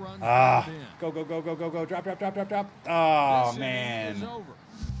 8 runs Ah, batted in. go, go, go, go, go, go. Drop, drop, drop, drop, drop. This Oh, inning man. is over.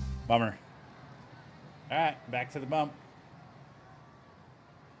 Bummer. All right, back to the bump.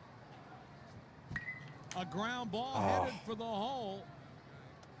 A ground ball Oh. headed for the hole.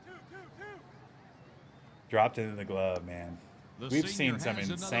 Dropped it in the glove, man. The We've senior seen some has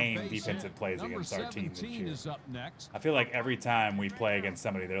another insane base defensive hit. plays Number against our team this 17 year. is up next. I feel like every time we play against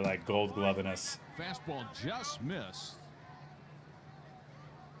somebody, they're like gold gloving us. Fastball just missed.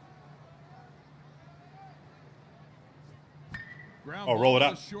 Ground Oh, roll it ball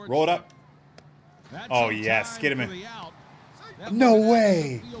up. to shortstop. Roll it up. That's Oh, in yes. time Get him for in. the out. That No one is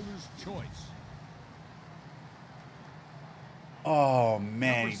way. the fielder's choice. Oh,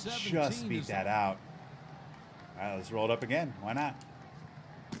 man, Number he 17 just beat is that up. out. All right, let's roll it up again. Why not?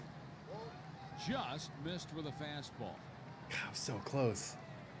 Just missed with a fastball. God, so close.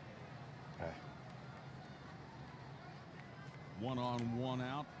 Okay. 1 on, 1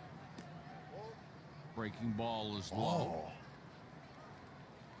 out. Breaking ball is low.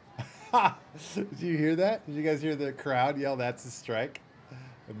 Oh. Did you hear that? Did you guys hear the crowd yell, "That's a strike"?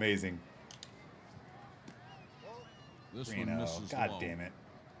 Amazing. This one Reno. misses God low. damn it.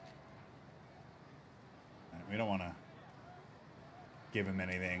 All right, we don't want to give him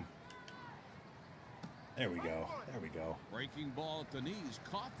anything. There we go. There we go. Breaking ball at the knees.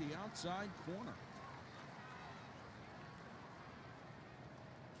 Caught the outside corner.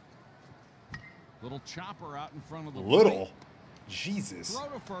 Little chopper out in front of the Little. plate. Jesus. Throw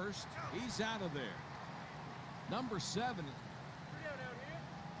to first. He's out of there. Number 7.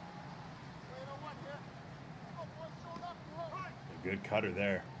 A good cutter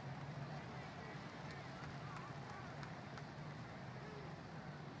there.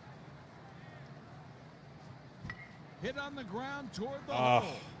 Hit on the ground toward the Oh.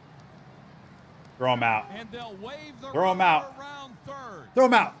 hole. Throw him out. And they'll wave the Throw him runner out. around third. Throw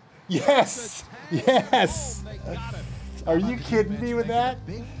him out. Yes. The tag Yes. home, they got it. Are you kidding me with that?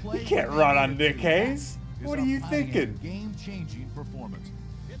 Big You play can't when run they on need Nick to. Hayes. That What is are you a high-end, thinking? Game-changing performance.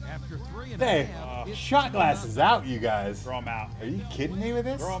 After 3 and Hey, a half, it's shot 2-0. glasses out, you guys. Throw him out. And Are you they'll kidding me wave with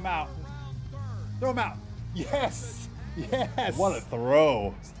this? the Throw him out. runner around third. Throw him out. Yes. Yes. What a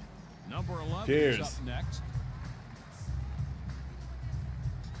throw. Number 11 Cheers. is up next.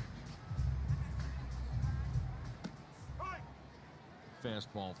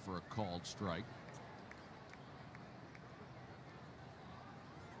 Fastball for a called strike.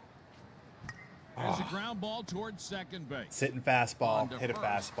 There's a ground ball towards second base. Sitting On fastball. to Hit a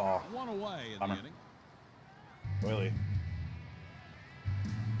first. fastball. 1 away in Bummer. the inning. Really.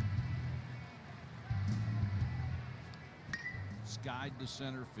 Skied to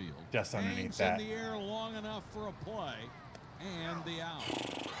center field. Just underneath Hangs that. in the air long enough for a play. And the out.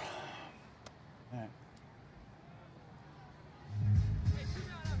 All right.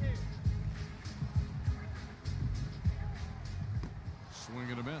 Swing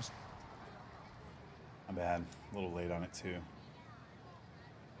and a miss. I'm bad. A little late on it, too.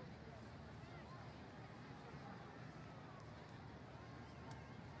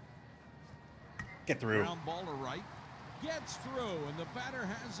 Get through. Ground ball to right. Gets through, and the batter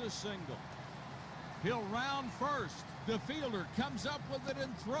has a single. He'll round first. The fielder comes up with it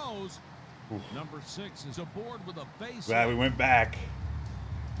and throws. Oof. Number 6 is aboard with a base. Glad we went back.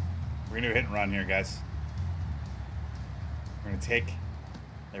 We're going to do a hit and run here, guys. We're going to take.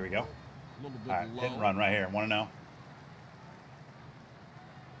 There we go. A little bit All right, low. hit and run right here. 1-0.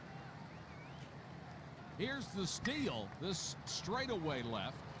 Here's the steal. This straightaway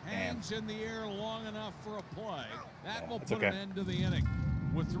left. Hangs in the air long enough for a play. That will put an end to the inning.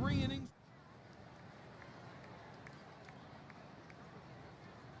 With 3 innings.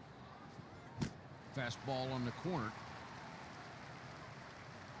 Fastball on the corner.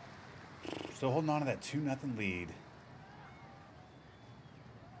 Still holding on to that 2-0 lead.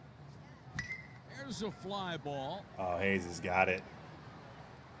 There's a fly ball. Oh, Hayes has got it.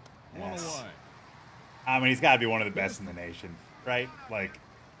 One Yes. away. I mean, he's got to be one of the best in the nation, right? Like,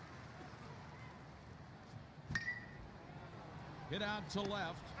 hit out to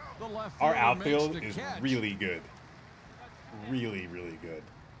left. The left our fielder outfield makes is the catch. really good. Really, really good.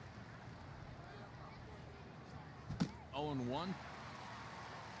 0-1.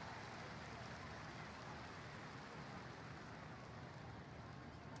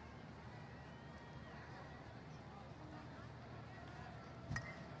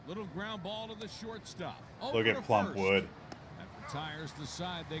 Little ground ball to the shortstop. Over Look to at Plumpwood. That retires the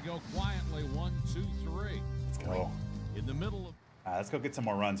side. They go quietly. 1, 2, 3. Let's go. In the middle of. Let's go get some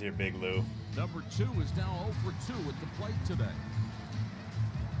more runs here, Big Lou. Number 2 is now 0 for 2 at the plate today.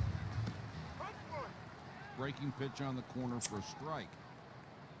 Breaking pitch on the corner for a strike.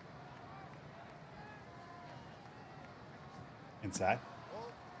 Inside.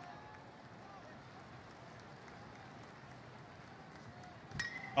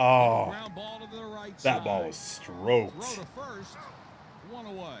 Oh, Ground ball to the right that side. ball was stroked. Throw to first. 1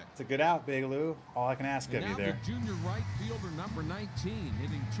 away. It's a good out, Big Lou. All I can ask And of you now there. the junior right fielder, number 19,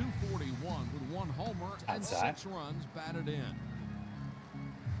 hitting .241 with 1 homer and Outside. 6 runs batted in.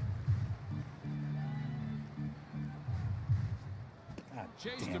 God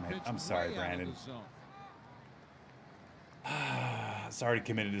Chased the damn it. pitch I'm sorry, way out of Brandon. the zone. It's already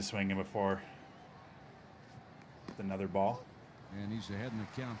committed to swinging before. Another ball. And he's ahead in the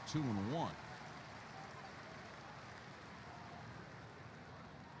count 2-1.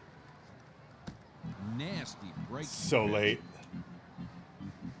 Nasty break. So late.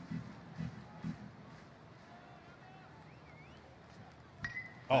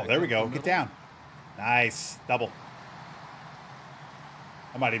 Oh, there we go. Get down. Nice. Double.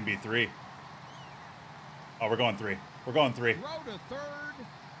 That might even be 3. Oh, we're going 3. We're going 3. Throw to third.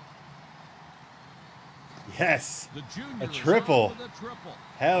 Yes. The junior A triple. is on with a triple.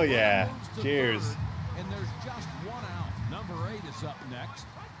 Hell Runner yeah. moves to Cheers. third, and there's just 1 out. Number 8 is up next.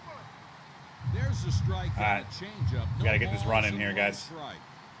 There's a strike All and right. a changeup. We gotta get this run in here, guys.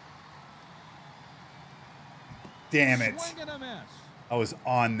 Damn it. Swing and a miss. I was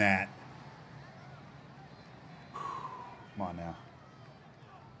on that. Come on now.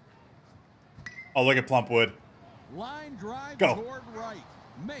 Oh, look at Plumpwood. Line drive Go. toward right.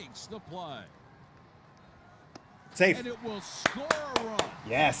 Makes the play. Safe. And it will score a run.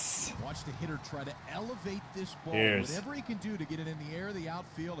 Yes. Watch the hitter try to elevate this ball. Cheers. Whatever he can do to get it in the air, the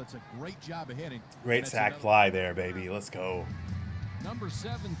outfield, it's a great job of hitting. Great And that's sack another- fly there, baby. Let's go. Number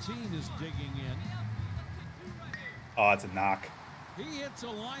 17 is digging in. Oh, it's a knock. He hits a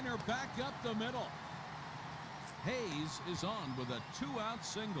liner back up the middle. Hayes is on with a 2-out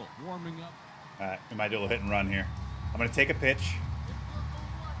single, warming up. All right, we might do a little hit and run here. I'm going to take a pitch.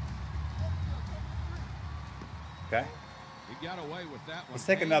 Okay. He got away with that one. Let's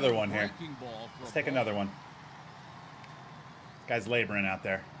take another Hayes, one here. breaking ball for Let's a take ball. another one. Guy's laboring out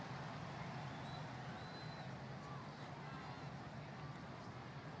there.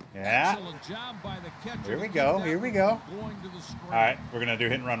 Yeah. Excellent job by the catcher. Here we to keep go. that Here we one go. Going to the screen. All right, we're going to do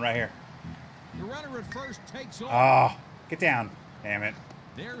hit and run right here. The runner at first takes off. Oh, get down. Damn it.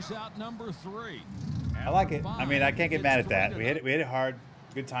 There's out number 3. I like it. I mean, I can't get It's mad at that. 3-0. We hit it hard.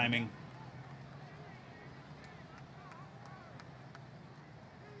 Good timing.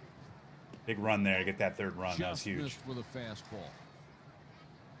 Big run there to get that third run. That was Just huge. missed with a fastball.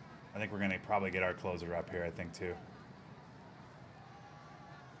 I think we're going to probably get our closer up here, I think, too.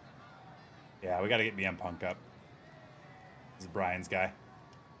 Yeah, we got to get BM Punk up. This is Brian's guy.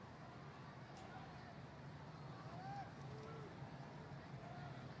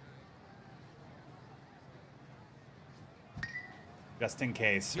 Just in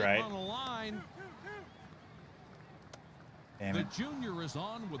case, Hit right? on the line. Damn The it. junior is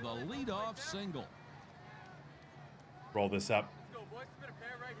on with a leadoff single. Roll this up. Let's go, boys. Spin a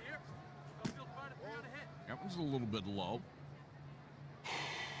pair right here. Go field front of Hangs a little bit low.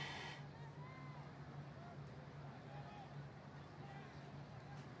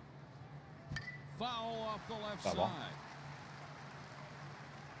 Foul off the left Foul ball. side.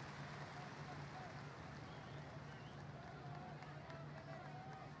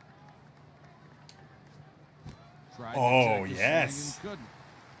 Tried to Oh, take a yes. swing and couldn't.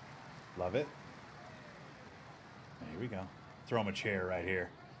 Love it. Here we go. Throw him a chair right here.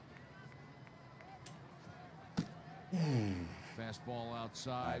 Fastball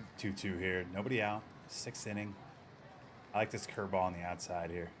outside. 2-2 here. Nobody out. 6th inning. I like this curveball on the outside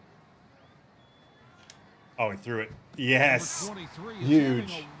here. Oh, he threw it. Yes. Number 23 is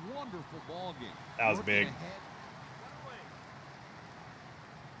Huge. having a wonderful ball game. That was Working big. ahead.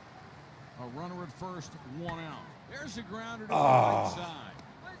 A runner at first, 1 out. There's a grounder to the right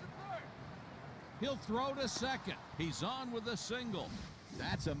side. He'll throw to second. He's on with a single.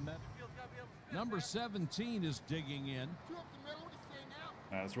 That's a Number 17 is digging in. All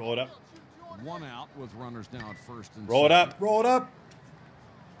right, let's roll it up. 1 out with runners now at first and Roll it second. up. Roll it up.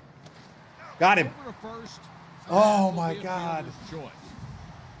 Got him. Over to first. Oh, That will my be a God. fielder's choice.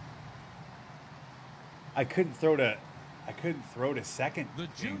 I couldn't throw to second The in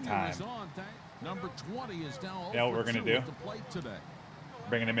junior time. is on. Number 20 is now You know what we're over gonna 2 do? at the plate today.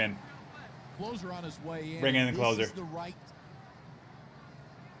 Bringing him in. closer on his way in. Bring in the This closer. is the right.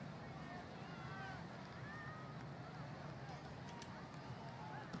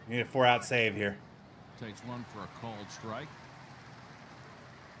 You need a 4-out save here. Takes one for a called strike.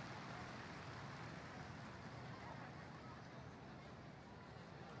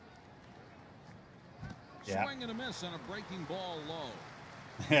 Yeah. Swing and a miss on a breaking ball low.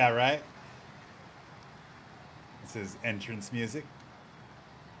 Yeah, right? This is entrance music.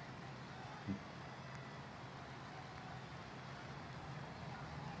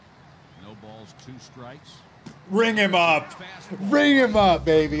 No balls, 2 strikes. Ring him up. Ring him up,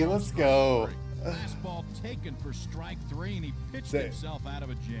 baby. Let's go. Fastball taken for strike 3, and he pitched Say- himself out of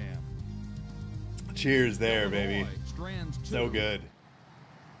a jam. Cheers there, baby. Illinois strands 2. So good.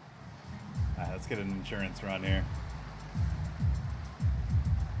 All right, let's get an insurance run here.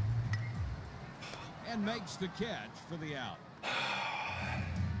 And makes the catch for the out.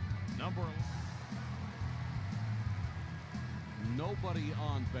 Number 11. Nobody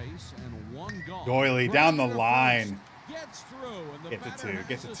on base and 1 gone. Doily down the Runner line. first gets through and the Get to batter 2. has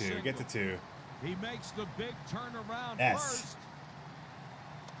Get to a 2. single. Get to 2. He makes the big turnaround Yes. first.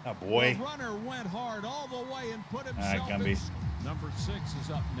 Oh, boy. The runner went hard all the way and put right, himself in. Gumby. Number 6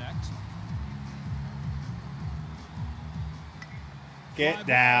 is up next. Fly Get ball,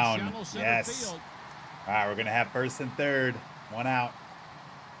 down. shallow center Yes. field. All right, we're going to have 1st and 3rd. 1 out.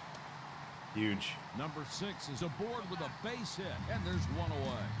 Huge. Number 6 is aboard with a base hit, and there's 1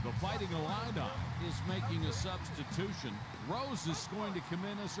 away. The Fighting Illini is making a substitution. Rose is going to come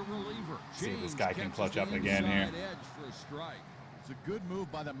in as a reliever. See if this James guy can catches clutch up the again here. inside edge for a strike. It's a good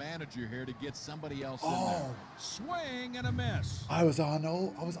move by the manager here to get somebody else in Oh. there. Swing and a miss. I was all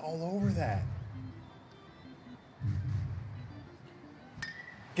over that.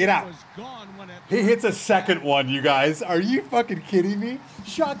 Get out. Was gone when it He hits a second one, you guys. Are you fucking kidding me?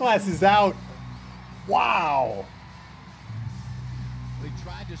 Shot glass is out. Wow. They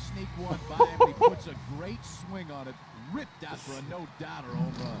tried to sneak one by him, but he puts a great swing on it, ripped out for a no-doubter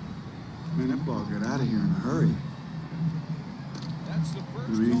home run. Man, that ball got out of here in a hurry. That's the first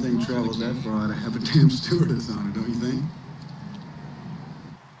When anything home run travels of the that game. far, to have a damn stewardess on it, don't you think?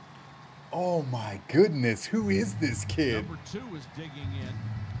 Oh my goodness. Who is this kid? Number 2 is digging in.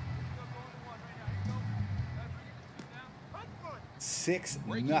 6-0.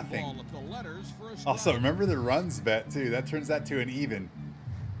 Breaking ball at the letters for a strike. Also, remember the runs bet too. That turns that to an even.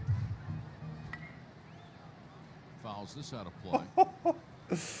 Fouls this out of play.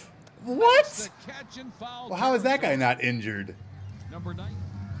 What? The catch and foul. Well, how is that guy territory. not injured? Number 9.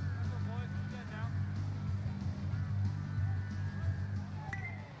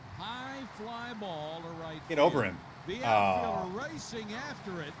 High fly ball to right. Get over field. him. The Oh, outfielder racing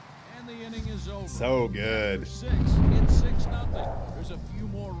after it, and the inning is over. so good. 6. It's 6-0. There's a few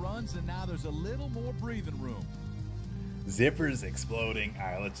more runs, and now there's a little more breathing room. Zippers exploding. All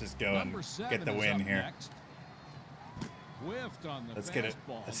right, let's just go and Number 7 get the is win up here. next. Whiffed on the Let's get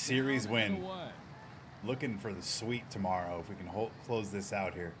fastball. a series Down and win. away. Looking for the sweep tomorrow if we can close this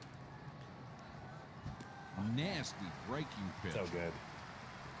out here. Nasty breaking pitch. So good.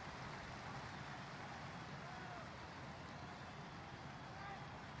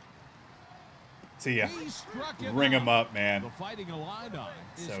 See ya. He struck him Ring him out. up, man. The Fighting Illini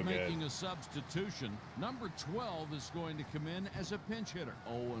is So making good. a substitution. Number 12 is going to come in as a pinch hitter.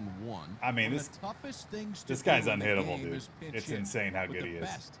 0-1. I mean, The toughest things to this guy's do in the unhittable, game dude. is pinch It's hit, insane how but good the he is.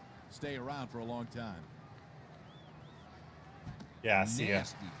 best stay around for a long time. Yeah, see ya.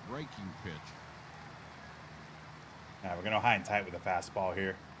 Nasty breaking pitch. Now we're gonna go high and tight with a fastball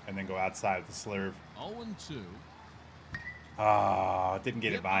here, and then go outside with the slurve. 0-2. Ah, didn't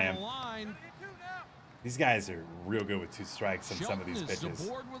get it by on him. the line. These guys are real good with 2 strikes on some of these Shelton is pitches.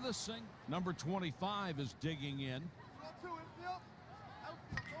 aboard with a sing. Number 25 is digging in.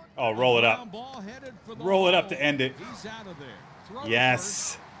 Oh, roll it up. Ground ball headed for the Roll it up hole. to end it. He's out of there. Throw to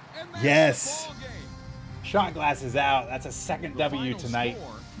Yes. first, and that's Yes. the ball game. Shot glass is out. That's a second The W final tonight.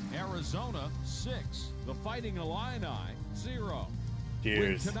 score, Arizona 6, the Fighting Illini 0.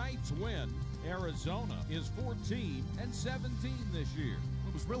 Cheers. With tonight's win, Arizona is 14-17 this year.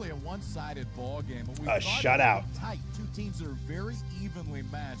 It was really a one-sided ball game. But we A thought it shutout. was tight. Two teams that are very evenly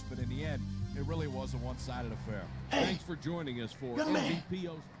matched, but in the end, it really was a one-sided affair. Thanks for joining us for Young man.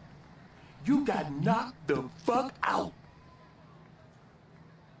 MVPOs. You got knocked the fuck out.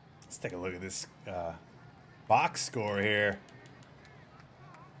 Let's take a look at this box score here.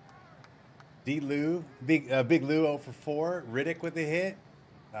 Big Lou 0 for 4. Riddick with a hit.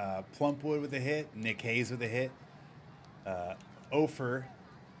 Plumpwood with a hit. Nick Hayes with a hit. 0 for,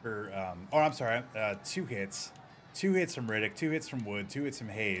 I'm sorry, 2 hits. 2 hits from Riddick, 2 hits from Wood, 2 hits from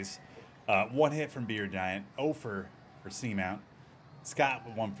Hayes. 1 hit from Beer Giant. 0 for Seamount. Scott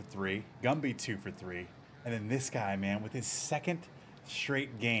with 1 for 3. Gumby 2 for 3. And then this guy, man, with his second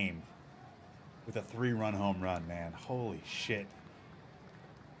straight game with a 3-run home run, man. Holy shit.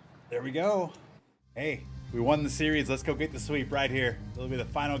 There we go. Hey, we won the series. Let's go get the sweep right here. It'll be the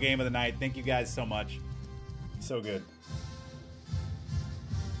final game of the night. Thank you guys so much. So good.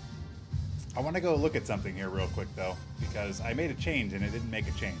 I want to go look at something here real quick, though, because I made a change and it didn't make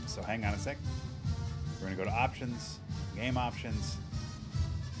a change. So hang on a sec. We're going to go to options, game options,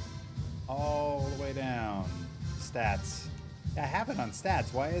 all the way down. Stats. Yeah, I have it on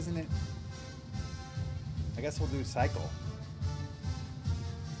stats. Why isn't it? I guess we'll do cycle.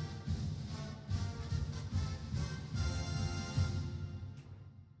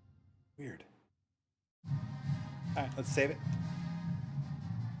 Weird. All right, let's save it.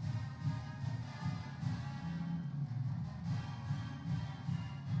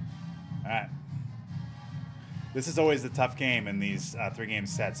 All right. This is always the tough game in these 3-game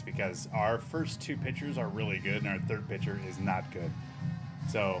sets because our first 2 pitchers are really good and our third pitcher is not good.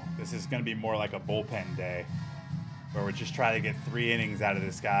 So this is going to be more like a bullpen day where we're just trying to get 3 innings out of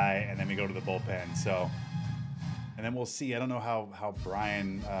this guy and then we go to the bullpen. So, and then we'll see. I don't know how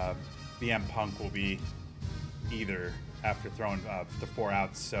Brian BM Punk will be either after throwing the 4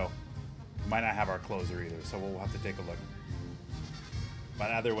 outs. So we might not have our closer either. So we'll have to take a look.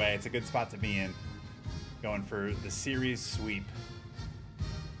 But either way, it's a good spot to be in. Going for the series sweep.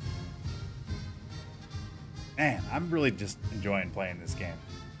 Man, I'm really just enjoying playing this game.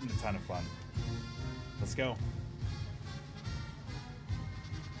 It's a ton of fun. Let's go.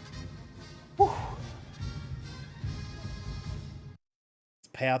 Whew. Let's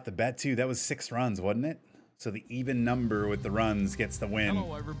pay out the bet too. That was 6 runs, wasn't it? So the even number with the runs gets the win.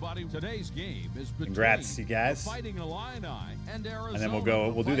 Hello, everybody. Today's game is between Congrats, you guys. the Fighting Illini and Arizona. And then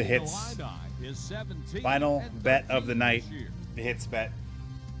we'll do the hits. Is 17 Final and bet of 13 the night. this year. The hits bet.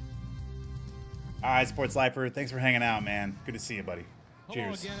 All right, Sports Lifer. Thanks for hanging out, man. Good to see you, buddy. Hello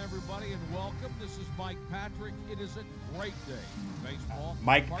Cheers. again, everybody, and welcome. This is Mike Patrick. It is a great day in baseball.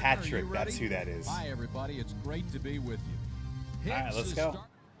 Mike Partner, are you Patrick, ready? that's who that is. Hi, everybody. It's great to be with you. All right, Hits let's is go.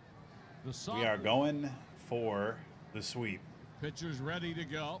 The We are sophomore going for the sweep. pitcher's ready to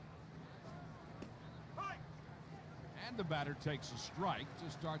go. And the batter takes a strike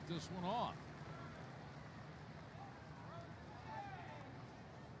to start this one off.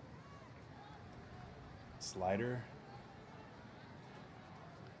 Slider.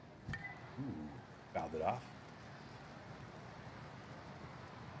 Ooh, fouled it off.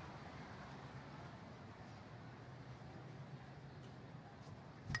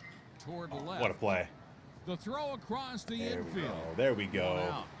 Toward the left. What a play. The throw across the There we infield. go. There we One go.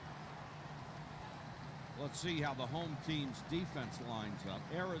 out. Let's see how the home team's defense lines up.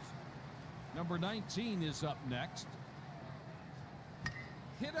 Number 19 is up next.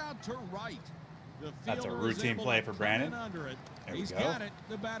 Hit out to right. The That's a fielder is routine able play to for come Brandon. in under it. There we He's go. got it.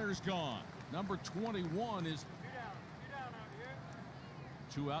 The batter's gone. Number 21 is You're down out here.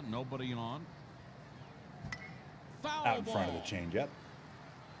 2 out, nobody on. Foul Out in front of the ball. changeup.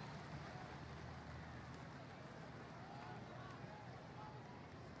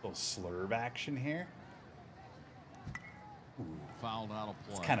 little slurve action here. Fouled out of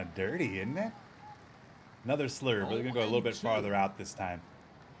play. It's kind of dirty, isn't it? Another slurve. We're going to go a little bit farther out this time.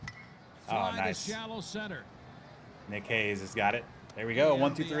 Oh, nice. Shallow center. Nick Hayes has got it. There we go.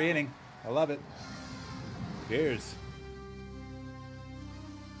 1-2-3 inning. I love it. Cheers.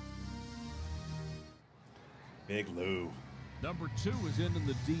 Big Lou. Number 2 is in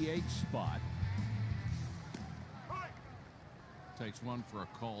the DH spot. Takes one for a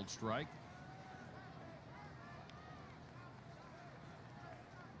called strike.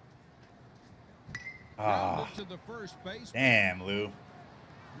 Ah, to the first base. damn, Lou.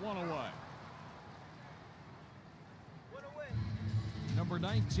 One away. Number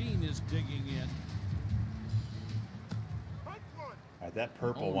 19 is digging in. All right, that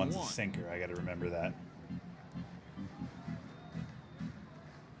purple one's a sinker. I got to remember that.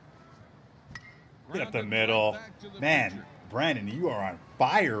 Get up the middle. Man, Brandon, you are on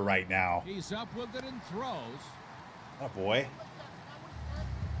fire right now. He's up with it and throws. Oh, boy.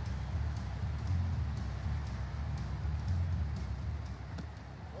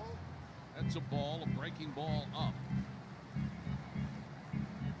 That's a ball, a breaking ball up.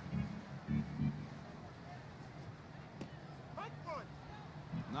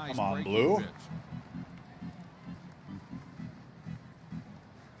 Nice. Come on, Blue. Pitch.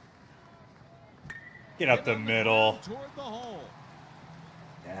 Get up the middle. Toward the hole.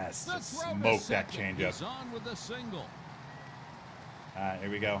 Yes, The just throw to smoke that second. changeup. He's on with a single. All right,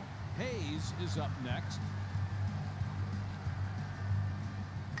 here we go. Hayes is up next.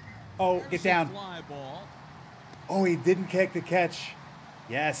 Oh, There's get a down. fly ball. Oh, he didn't kick the catch.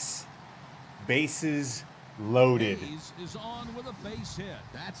 Yes. Bases loaded. Hayes is on with a base hit.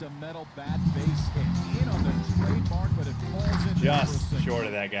 That's a metal bat base hit. In on the trademark, but it falls into Just short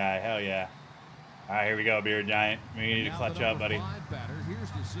of that guy. Hell yeah. All right, here we go, Beard Giant. We need to Now clutch the up, buddy. 5 batter. Here's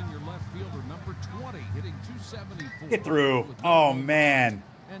the senior left fielder, number 20, hitting 274. Get through. with Oh, no man.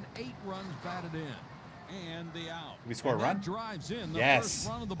 and 8 runs batted in. And the out. Did we score a And run? that drives in the Yes. first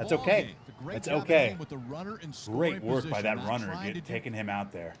run of the That's ball okay. game. That's job okay. hitting with the runner in scoring Great work by position, that not runner, trying to do- taking him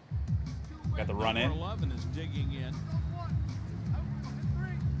out there. Got the run in. Number 11 is digging in.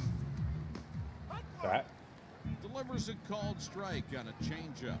 All right. Delivers a called strike on a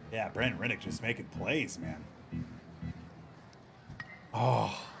changeup. Yeah, Brent Riddick just making plays, man.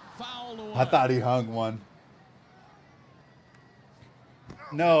 Oh, Foul away. I thought he hung one. It's the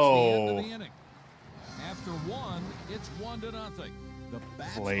end of No. the inning. After 1, it's 1-0. The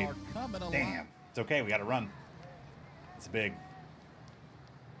bats Late. are coming alive. Damn. It's okay. We got to run. It's big.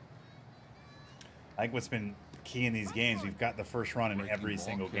 I think what's been key in these games, we've got the first run in Breaking every ball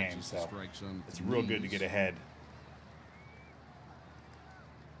single game, catches the so strike zone it's real good to knees. get ahead.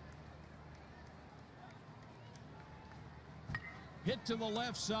 Hit to the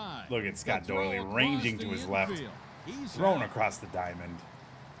left side. Look at Scott The throw Doyley across ranging the to his left. infield. He's Thrown out. across the diamond.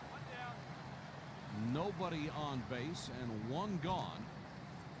 Nobody on base and 1 gone.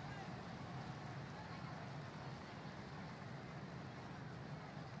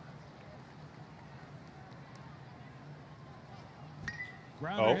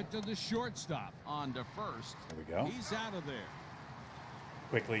 Grounder Oh. hit to the shortstop. On to first. There we go. He's out of there.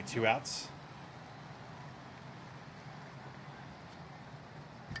 Quickly, 2 outs.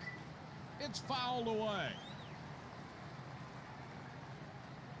 It's fouled away.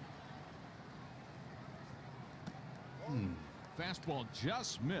 Fastball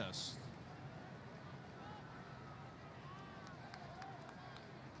just missed.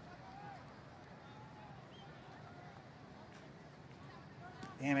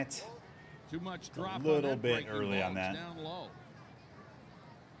 Damn it. Too much drop. little on that bit breaking early ball. on that. It's down low.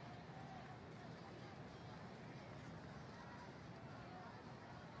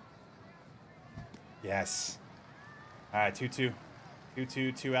 Yes. All right, 2-2.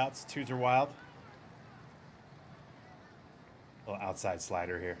 2-2, 2 outs. 2s are wild. Little outside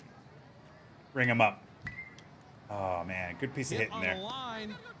slider here. Ring him up. Oh, man. Good piece of Hit hitting on there. the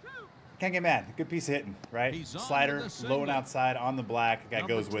line. Can't get mad. Good piece of hitting, right? He's on Slider, with a single. low and outside on the black. Guy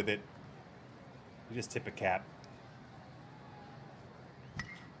Number goes 2. with it. You just tip a cap.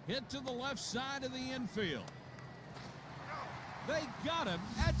 Hit to the left side of the infield. They got him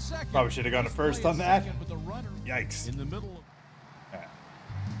at second. Probably should have gone to first on Play that. second with the runner. Yikes. In the middle of All right.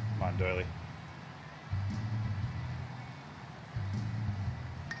 Come on, Doyley.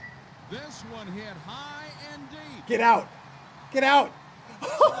 this one, hit high and deep. Get out. Get out.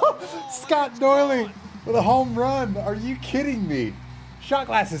 Scott Doyley with a home run. Are you kidding me? Shot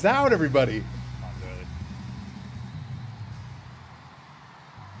glass is out, everybody. Come on, Doyley.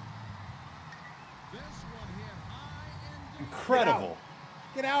 This one hit high and deep. Incredible.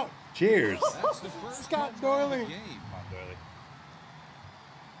 Get out. Cheers. That's the first Scott home run of the Doyle. game. Come on, Doyle.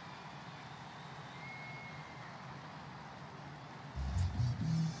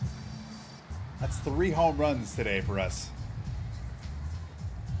 That's 3 home runs today for us.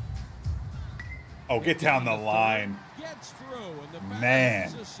 Oh, get down the line. Gets through, and the batter Man.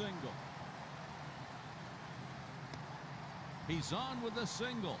 is a single. He's on with a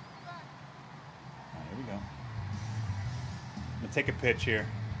single. All right, here we go. I'm gonna take a pitch here.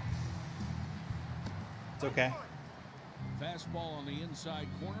 It's okay. Fastball on the inside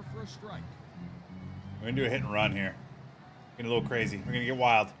corner for a strike. We're gonna do a hit and run here. Get a little crazy. We're gonna get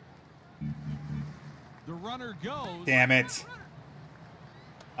wild. The runner goes. Damn it.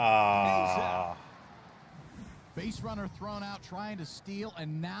 Base runner thrown out trying to steal,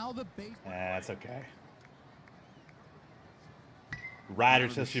 and now the base. That's okay. Rider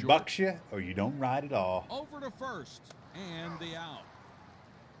till she bucks you, or you don't ride at all. Over to first, and the out.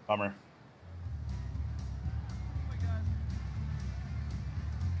 Bummer.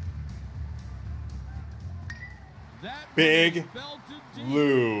 That Big one is belted deep,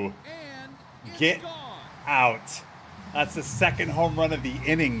 Lou. and it's Get gone. out. That's the 2nd home run of the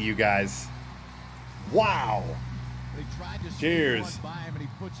inning, you guys. Wow. They tried to Cheers. sneak one by him, and he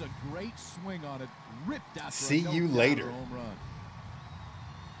puts a great swing on it. Ripped out. For See a you no-doubter later. home run.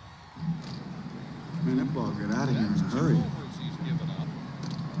 Man, that ball got out of here in a That's 2 hurry. homers he's given up.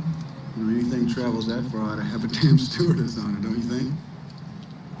 You know, anything travels that far to have a damn stewardess on it, don't you think?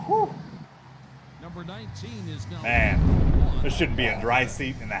 Whew. Number 19 is now Man, 1. there shouldn't be a dry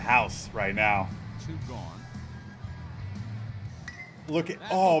seat in the house right now. 2 gone. Look at, That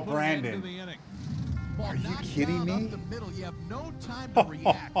oh, will put an end to Brandon. the inning. Ball Are you knocked kidding down me? Up the middle. You have no time to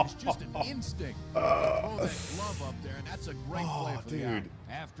react. It's just an instinct. Throw that glove up there, and that's a great play Oh, for the out. dude.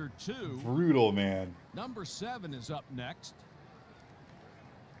 After 2, Brutal, man. number 7 is up next.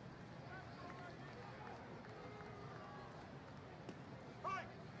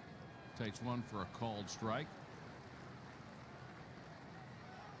 Takes one for a called strike.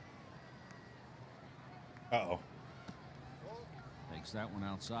 Uh-oh. Takes that one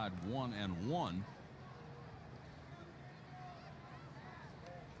outside, 1-1.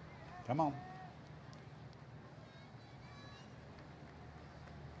 Come on.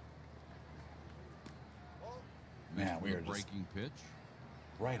 Man, Mixed we with are a just breaking pitch.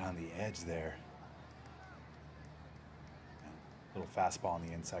 right on the edge there. Little fastball in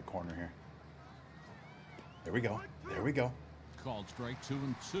the inside corner here. There we go. There we go. Called strike, 2-2.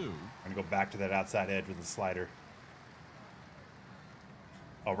 I'm gonna go back to that outside edge with the slider.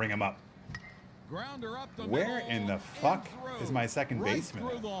 I'll ring him up. Grounder up the Where middle in the and fuck through. is my second Right baseman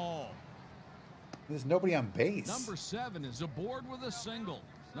through at? the hole. There's nobody on base. Number 7 is aboard with a single.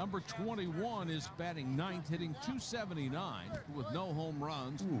 Number 21 is batting 9th, hitting .279 with no home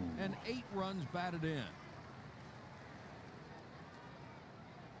runs and 8 runs batted in.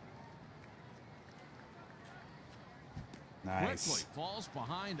 Nice. Quickly falls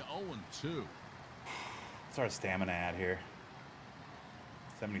behind 0-2. What's our stamina at here?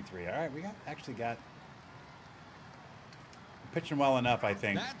 73. All right, we actually got pitching well enough, I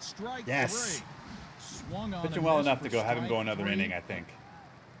think. That's strike Yes. 3. Swung on Pitching and well missed enough for to go have him go strike another 3. inning, I think.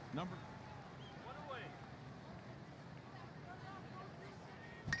 Number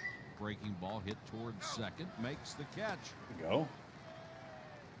breaking ball hit towards second, makes the catch. There we go.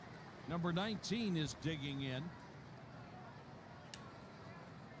 Number 19 is digging in.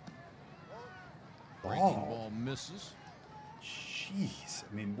 Breaking Ball. ball misses. Jeez.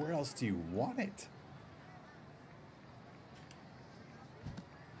 I mean, where else do you want it?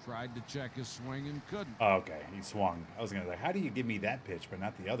 Tried to check his swing and couldn't. Oh, okay, he swung. I was gonna say, how do you give me that pitch but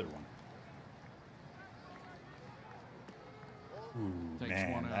not the other one? Ooh, Takes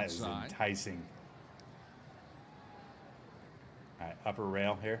man, one that is outside. enticing. All right, upper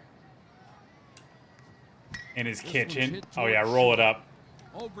rail here. In his This kitchen. one's hit Oh yeah, towards roll it short. up.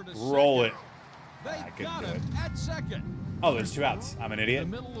 Over to Roll it. second. They I couldn't got do him it. at second. Oh, there's 2 outs. I'm an The idiot.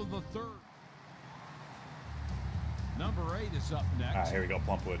 middle of the 3rd. Number 8 is up next. All right, here we go,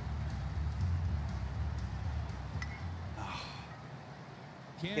 Plumpwood.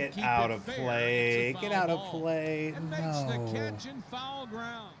 Can't Get keep out it of fair. play. It's a Get foul out of ball. play. And makes the No. catch in foul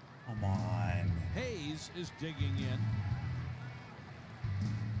ground. Come on. Hayes is digging in.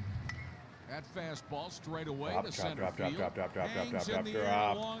 That fastball straight away Drop, to drop, center drop, drop, field. drop, drop, drop, drop, Hangs drop, in the drop, air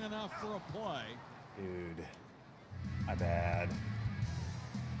drop. long enough for a play. Dude. My bad.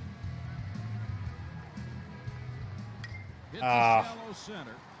 Hits Ah. the shallow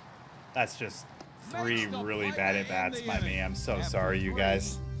center. That's just 3 Makes the really play bad to at bats end the by me. inning. I'm so After sorry, you 3,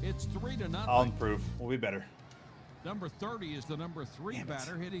 guys. It's 3-0. I'll improve. We'll be better. Number 30 is the number 3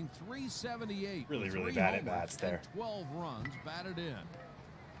 batter, hitting .378. Really bad at bats there. 12 runs batted in.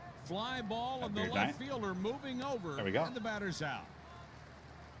 Fly ball and the Weird left night. fielder moving over. There we go. And the batter's out.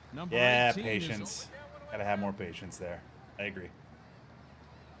 Number Yeah, 18 patience. Gotta have more patience there. I agree.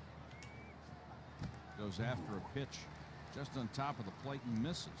 Goes after a pitch just on top of the plate and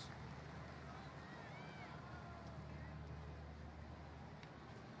misses.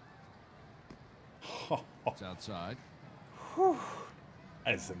 It's outside. Whew.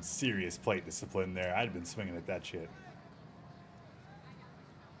 That is some serious plate discipline there. I'd been swinging at that shit.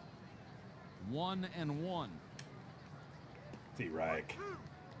 1-1. D-Reich.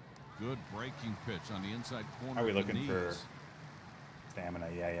 Good breaking pitch on the inside corner. Are we of the looking for knees. stamina?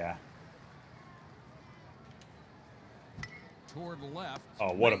 Yeah. Toward the left.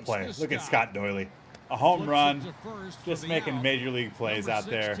 Oh, what a Makes play. the Look at stop. Scott Doyley. A home Flips it run. to first for Just the making out. major league plays Number out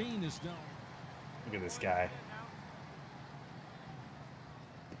there. 16 is down. Look at this guy.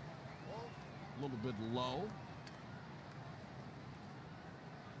 A little bit low.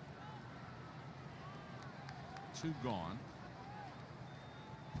 Two gone.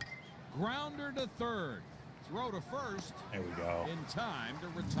 Grounder to third. Throw to first. There we go. In time to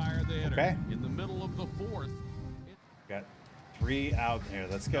retire the hitter. Okay. In the middle of the fourth. Got 3 out here.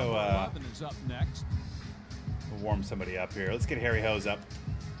 Let's go. Number 11 is up next. We'll warm somebody up here. Let's get Harry Hose up.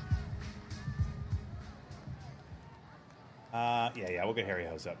 Yeah, we'll get Harry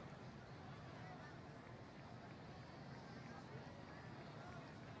Hose up.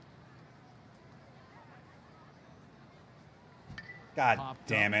 God Popped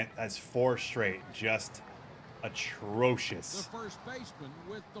damn up. it. That's 4 straight. Just The atrocious. first baseman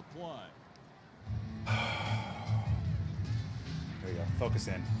with the play. There we go. Focus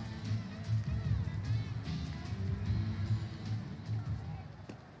in.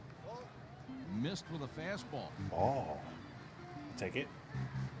 Missed with a fastball. Oh. Take it.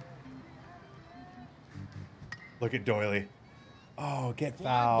 Look at Doyley. Oh, get Fly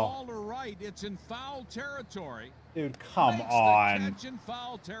foul. ball to right. It's in foul territory. Dude, come Makes on. The catch in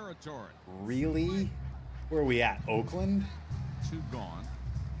foul territory. Really? Where are we at? Oakland? 2 gone.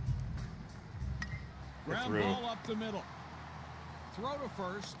 We're Ground through. ball up the middle. Throw to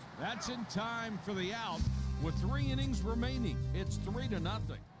first. That's in time for the out. With 3 innings remaining, it's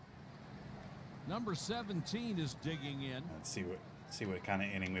 3-0. Number 17 is digging in. Let's see what kind of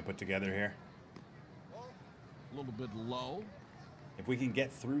inning we put together here. A little bit low. If we can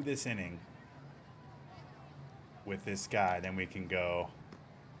get through this inning with this guy, then we can go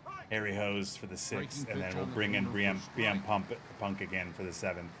Harry Hose for the 6th, Breaking and then pitch we'll on the bring in corner for BM strike. Punk again for the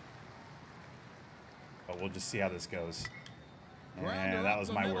 7th. But we'll just see how this goes. Grounder And that up was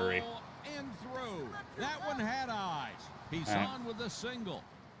the my middle worry. And through. That one had eyes. He's All right. on with a single.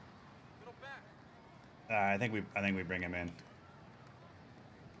 I think we bring him in.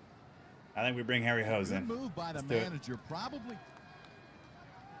 I think we bring Harry Hose Good in. move by the Let's do it. manager. Probably.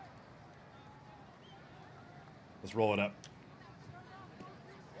 Let's roll it up.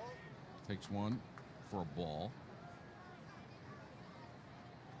 Takes one for a ball.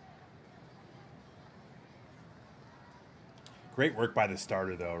 Great work by the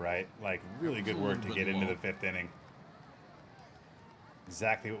starter, though, right? Like, really good work to get into the 5th inning.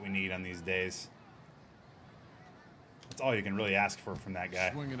 Exactly what we need on these days. That's all you can really ask for from that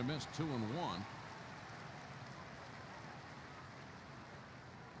guy. Swing and a miss, 2-1.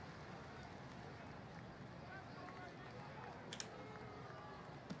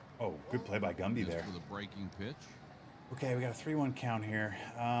 Oh, good play by Gumby there. For the breaking pitch. Okay, we got a 3-1 count here.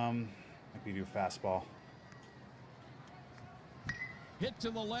 Like we do fastball. Hit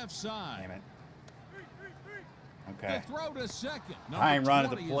to the left side. Damn it. Okay. The throw to second. Tying run at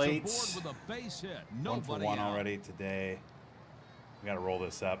the 20 is plate. aboard with a base hit. 1 for Nobody 1 out. already today. We got to roll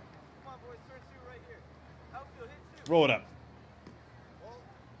this up. Come on, boys, turn 2 right here. Outfield, hit 2. Roll it up.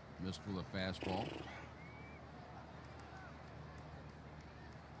 Missed with a fastball.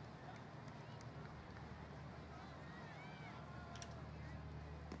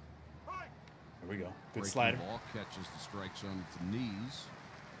 There we go. Good Breaking slider. ball catches the strike zone at the knees.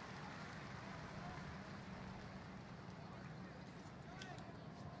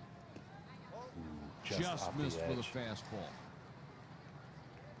 Just off missed the with a edge. fastball.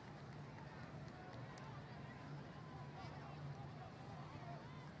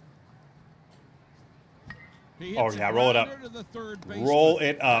 He Oh, hits yeah, a roll it up. grounder to the third baseman. Roll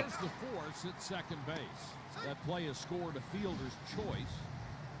it up. There's the force at second base. That play is scored a fielder's choice.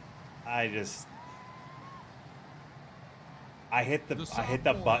 I just... I hit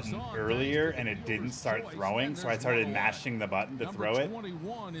the button earlier and it didn't start throwing, so I started mashing the button to throw it,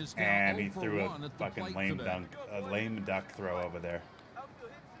 and he threw a fucking lame duck throw over there.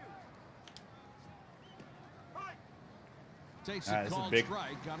 This is a big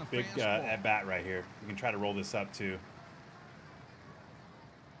at bat right here. We can try to roll this up too.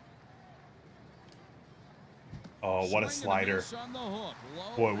 Oh, what a slider.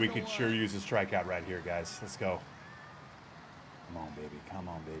 Boy, we could sure use a strikeout right here, guys. Let's go. Come on, baby. Come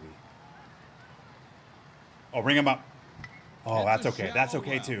on, baby. Oh, ring him up. Oh, that's okay. That's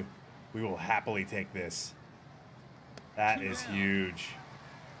okay, too. We will happily take this. That is huge.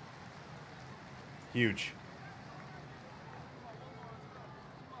 Huge.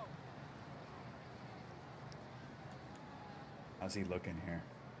 How's he looking here?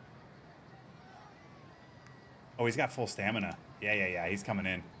 Oh, he's got full stamina. Yeah. He's coming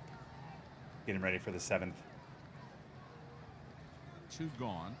in. Getting ready for the 7th. 2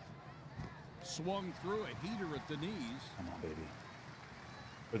 gone. Swung through a heater at the knees. Come on, baby.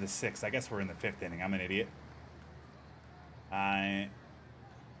 For the 6th. I guess we're in the 5th inning. I'm an idiot. That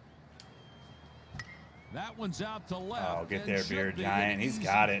one's out to left. Oh, get there, Beard Giant. He's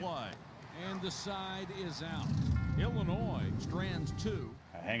got it. And the side is out. Illinois strands 2.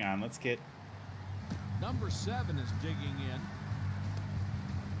 Hang on. Let's get... Number 7 is digging in.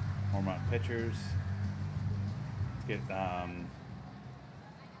 Warm up pitchers. Let's get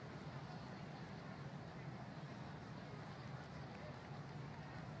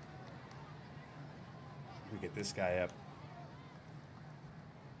we get this guy up.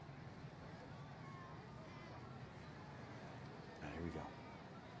 Here we go.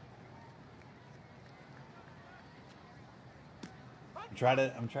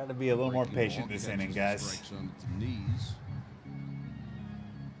 I'm trying to be a little more patient this inning, guys.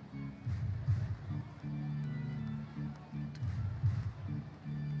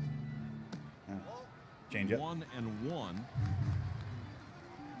 Change up. 1-1.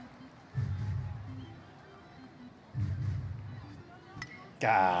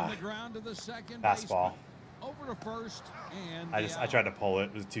 God. On the ground to the second fastball. Over to first, and I tried to pull it.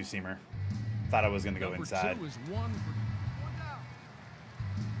 It was a 2-seamer. Thought I was going to go inside. Number 2 is 1 for...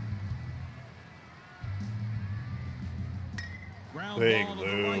 Big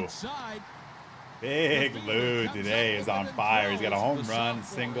Lou. Big Lou today is on fire. He's got a home run,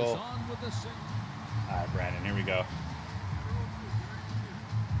 single. All right, Brandon, here we go.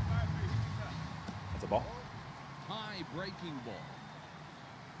 That's a ball. High breaking ball.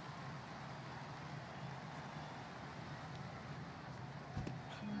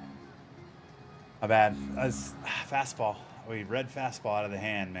 My bad. That's fastball. We read fastball out of the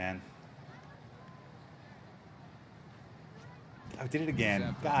hand, man. I did it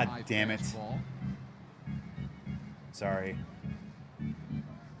again. God damn it. Sorry.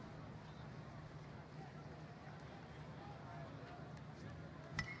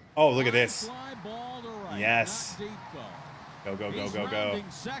 Oh, look at this. Yes. Go, go, go, go, go.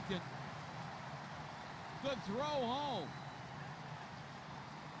 Second. Good throw home.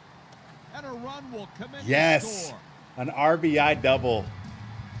 And a run will come in. Yes. An RBI double.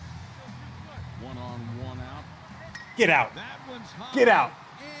 1 on, 1 out. Get out. That one's high. Get out.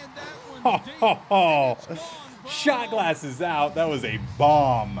 And that one's deep. Oh. Shot glasses out. That was a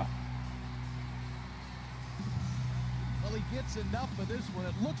bomb. Well, he gets enough of this one.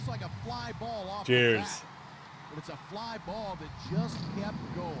 It looks like a fly ball off Cheers. the bat, but it's a fly ball that just kept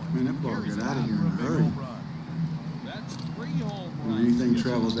going. Man, that ball got out of here in a hurry. That's 3 home runs. When anything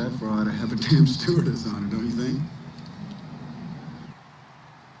travels that far, to have a damn stewardess on it, don't you think?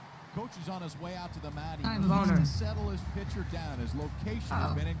 Coach is on his way out to the mound. I'm He needs boner. to settle his pitcher down. His location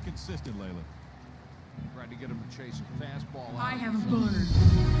has been inconsistent lately. Tried to get him to chase a fastball out. I have a boner. Okay.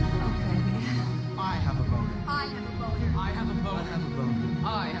 I have a boner. I have a boner. I have a boner.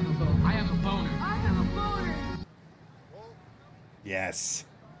 I have a boner. I have a boner. I have a boner. Yes.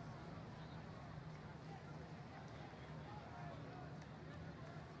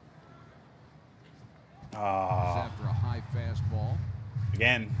 After a high fastball.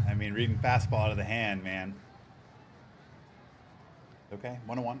 Again, I mean, reading fastball out of the hand, man. Okay,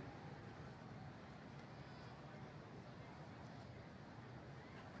 1-1.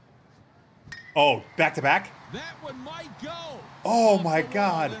 Oh, back to back? That one might go. Oh my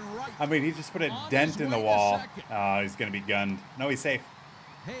God. I mean, he just put a dent in the wall. He's going to be gunned. No, he's safe.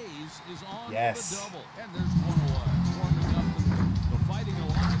 Hayes is on Yes. for the double. And there's one away. Warming up the Fighting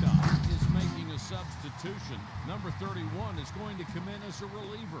Illini is making a substitution. Number 31 is going to come in as a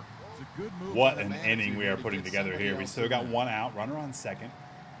reliever. It's a good move. What by the an manager inning we here are to putting get together somebody here. We else still in got there. 1 out. Runner on second.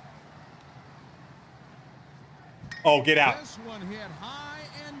 Oh, get out. This one hit high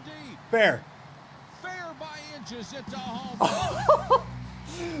and deep. Fair. Fair by inches. It's a home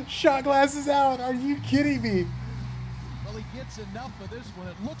run. Shot glasses out. Are you kidding me? Well, he gets enough of this one.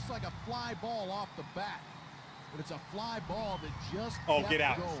 It looks like a fly ball off the bat, but it's a fly ball that just kept get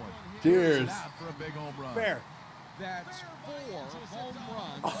out. going. Cheers. Out for a big home run. Fair. That's 4 home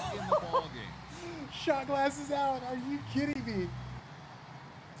runs in the ballgame. Shot glasses out. Are you kidding me?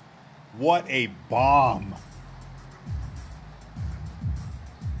 What a bomb.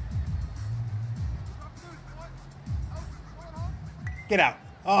 Get out.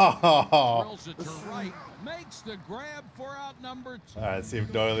 Oh. Drills it to right. Makes the grab for out number 2. All right, let's see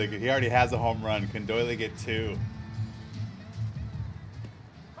if Doyle can. He already has a home run. Can Doyle get 2?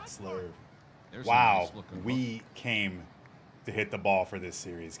 Slurve. There's Wow. a nice looking We came to hit the ball for this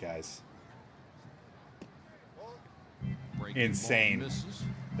series, guys. hook. Breaking Insane. ball misses.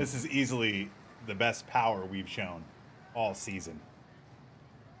 This is easily the best power we've shown all season.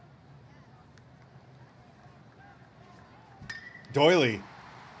 Doily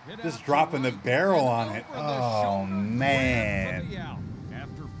Hit just out to dropping the right barrel and on it. over the Oh, shoulder grab man. for the out.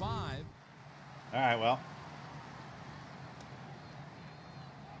 After 5, All right, well.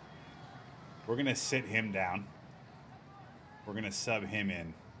 We're going to sit him down. We're going to sub him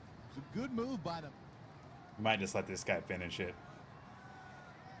in. It's a good move by them. We might just let this guy finish it.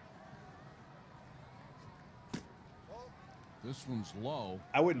 this one's low.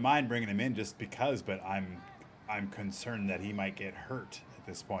 I wouldn't mind bringing him in just because, but I'm concerned that he might get hurt at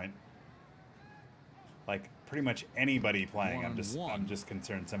this point. Like pretty much anybody playing, I'm just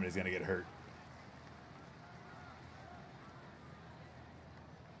concerned somebody's going to get hurt.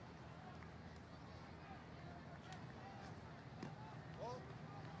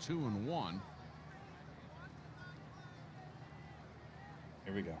 Two and one.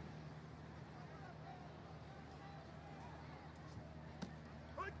 Here we go.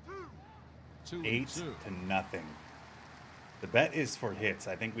 Two and 8 two. to nothing. The bet is for hits.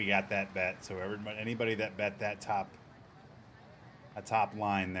 I think we got that bet. So anybody that bet that top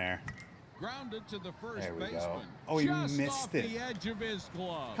line there. Grounded to the first There we go. baseman. Oh, he Just missed off it. the edge of his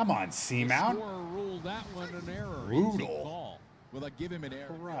glove. Come on, The Seamount. scorer ruled that one an error. Brutal. Easy call. Will I give him an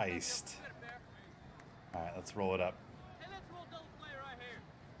error? Christ. All right, let's roll it up.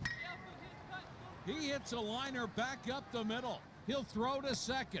 He hits a liner back up the middle. He'll throw to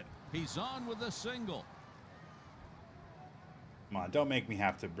second. He's on with a single. Come on, don't make me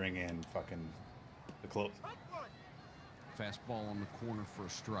have to bring in fucking the close. Fastball on the corner for a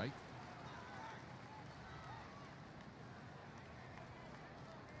strike.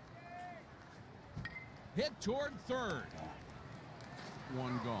 Hit toward third.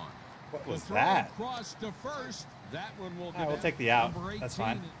 One gone. What The was throw that? across to first. That one will All right, we'll connect. take the out. Number That's 18.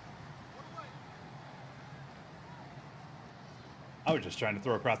 fine. I was just trying to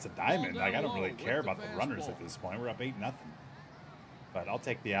throw across the diamond. down Like, I don't low really with care the about the runners fastball. at this point. We're up 8-0. But I'll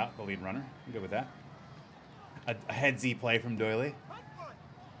take the out, the lead runner. I'm good with that. A headsy play from Doily.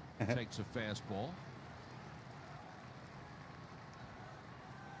 Takes a fastball.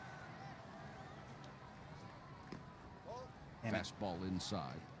 Damn it. Fastball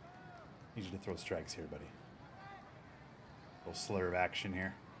inside. Need you to throw strikes here, buddy. Little slur of action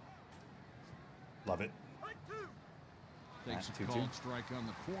here. Love it. Takes a 2-2. called strike on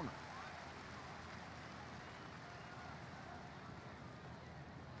the corner.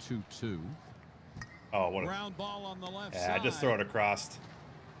 2-2. Oh, what a... Ground ball on the left Yeah, side. just throw it across.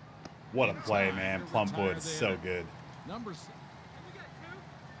 What a play, Inside man. to Plumpwood, retire so there. good. Number 6.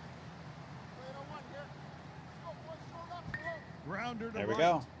 Grounder to There we right.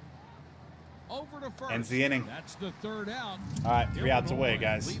 go. Over to first. Ends the inning. That's the third out. All right, 3 outs away, Illinois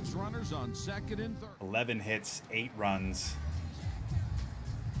guys. Leaves runners on second and third. 11 hits, 8 runs.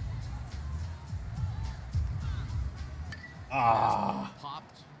 Ah,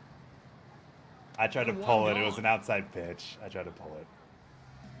 Popped. I tried to And pull one it. It was gone. an outside pitch. I tried to pull it.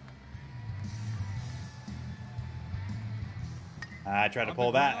 I tried to On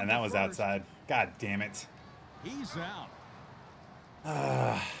pull the that, ground and that to was first. outside. God damn it. He's out.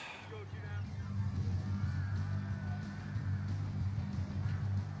 On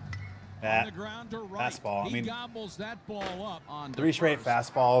That the ground to right. fastball. I He mean, gobbles that ball up on 3 straight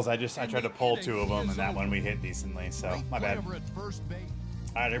first. fastballs. I tried to pull 2 of them, and that one over. we hit decently. So Great my play bad. over at first base.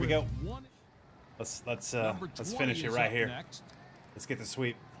 All right, there we go. One- Let's Number let's 20 finish it is right up here. next. Let's get the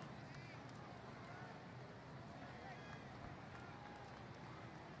sweep.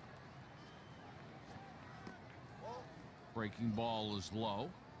 Breaking ball is low.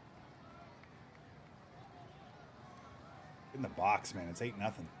 In the box, man. It's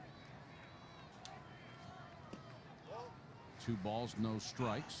 8-0. 2 balls, no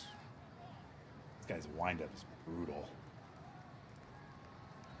strikes. This guy's windup is brutal.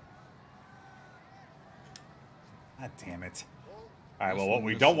 God damn it. All right, well, what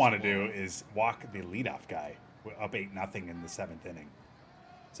we don't want to do is walk the leadoff guy. We're up 8-0 in the 7th inning.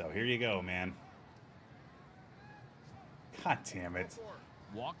 So here you go, man. God damn it.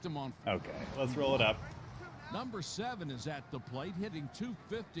 Walked him on. Okay, let's roll it up. Number 7 is at the plate, hitting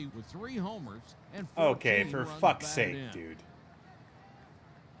 .250 with 3 homers and 14 Okay, for runs fuck's batted sake, in. dude.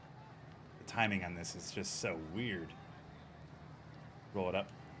 The timing on this is just so weird. Roll it up.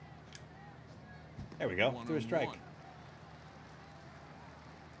 There we go. Do a strike. 1-1.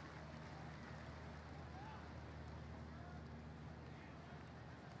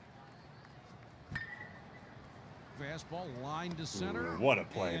 Fastball line to center. Ooh, what a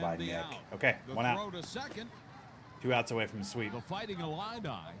play by Nick. Out. Okay, The 1 out. throw to second. 2 outs away from the sweep. The Fighting Illini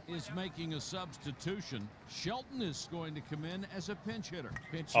is making a substitution. Shelton is going to come in as a pinch hitter.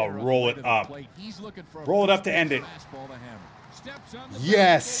 Oh, roll it up. He's looking for a Roll it up to end it. fastball to hammer. Steps on the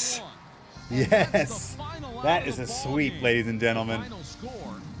Yes. bat for 1. Yes. The final out That of is the a ball sweep, game. ladies and gentlemen. Final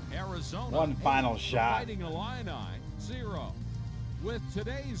score, Arizona. One final 8, shot. The Fighting Illini 0. With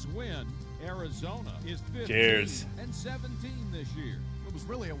today's win, Arizona is 15 Cheers. and 17 this year. It was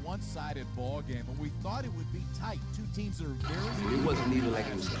really a one-sided ball game, and we thought it would be tight. 2 teams that are very. It wasn't even like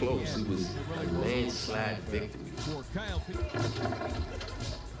it was close. It was a landslide victory. For Kyle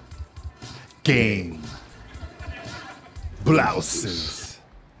Game. Blouses.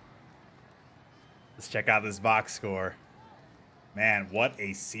 Let's check out this box score. Man, what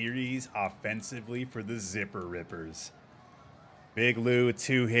a series offensively for the Zipper Rippers. Big Lou with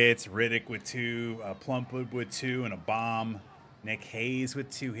 2 hits, Riddick with 2, Plumpwood with 2 and a bomb, Nick Hayes with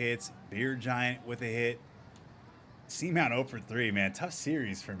 2 hits, Beer Giant with a hit. Seamount 0 for 3, man. Tough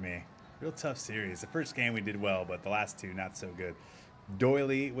series for me. Real tough series. The first game we did well, but the last 2 not so good.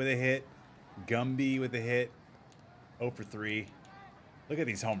 Doily with a hit, Gumby with a hit, 0 for 3. Look at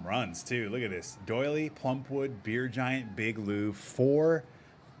these home runs, too. Look at this. Doily, Plumpwood, Beer Giant, Big Lou. 5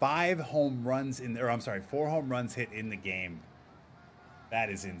 home runs in there. I'm sorry, 4 home runs hit in the game. That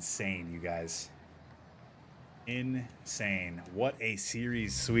is insane, you guys. Insane. What a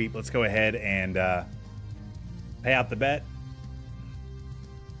series sweep. Let's go ahead and pay out the bet.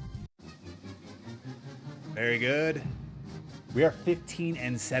 Very good. We are 15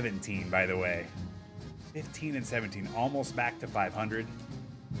 and 17, by the way. 15 and 17, almost back to 500.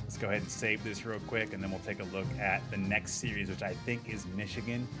 Let's go ahead and save this real quick, and then we'll take a look at the next series, which I think is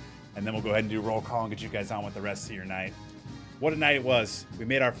Michigan. And then we'll go ahead and do roll call and get you guys on with the rest of your night. What a night it was. We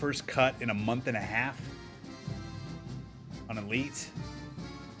made our first cut in a month and a half on Elite.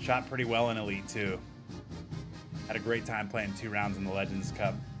 Shot pretty well in Elite, too. Had a great time playing 2 rounds in the Legends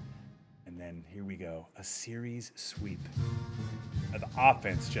Cup. And then here we go. A series sweep. The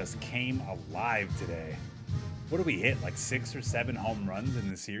offense just came alive today. What did we hit? Like 6 or 7 home runs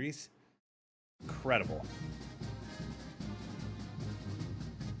in the series? Incredible.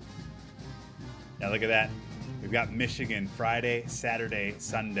 Now look at that. We've got Michigan Friday, Saturday,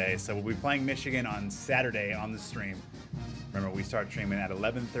 Sunday. So we'll be playing Michigan on Saturday on the stream. Remember, we start streaming at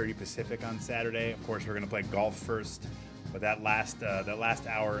 11:30 Pacific on Saturday. Of course, we're going to play golf first. But that last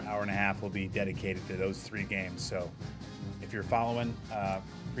hour, hour and a half will be dedicated to those 3 games. So if you're following,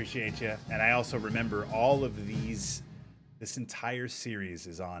 appreciate you. And I also remember all of these, this entire series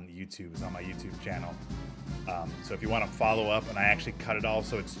is on YouTube, is on my YouTube channel. So if you want to follow up, and I actually cut it all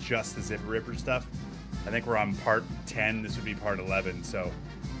so it's just the Zipper Ripper stuff. I think we're on part 10. This would be part 11. So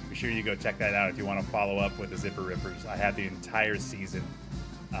be sure you go check that out if you want to follow up with the Zipper Rippers. I have the entire season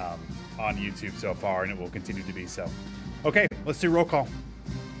on YouTube so far, and it will continue to be so. Okay, let's do roll call.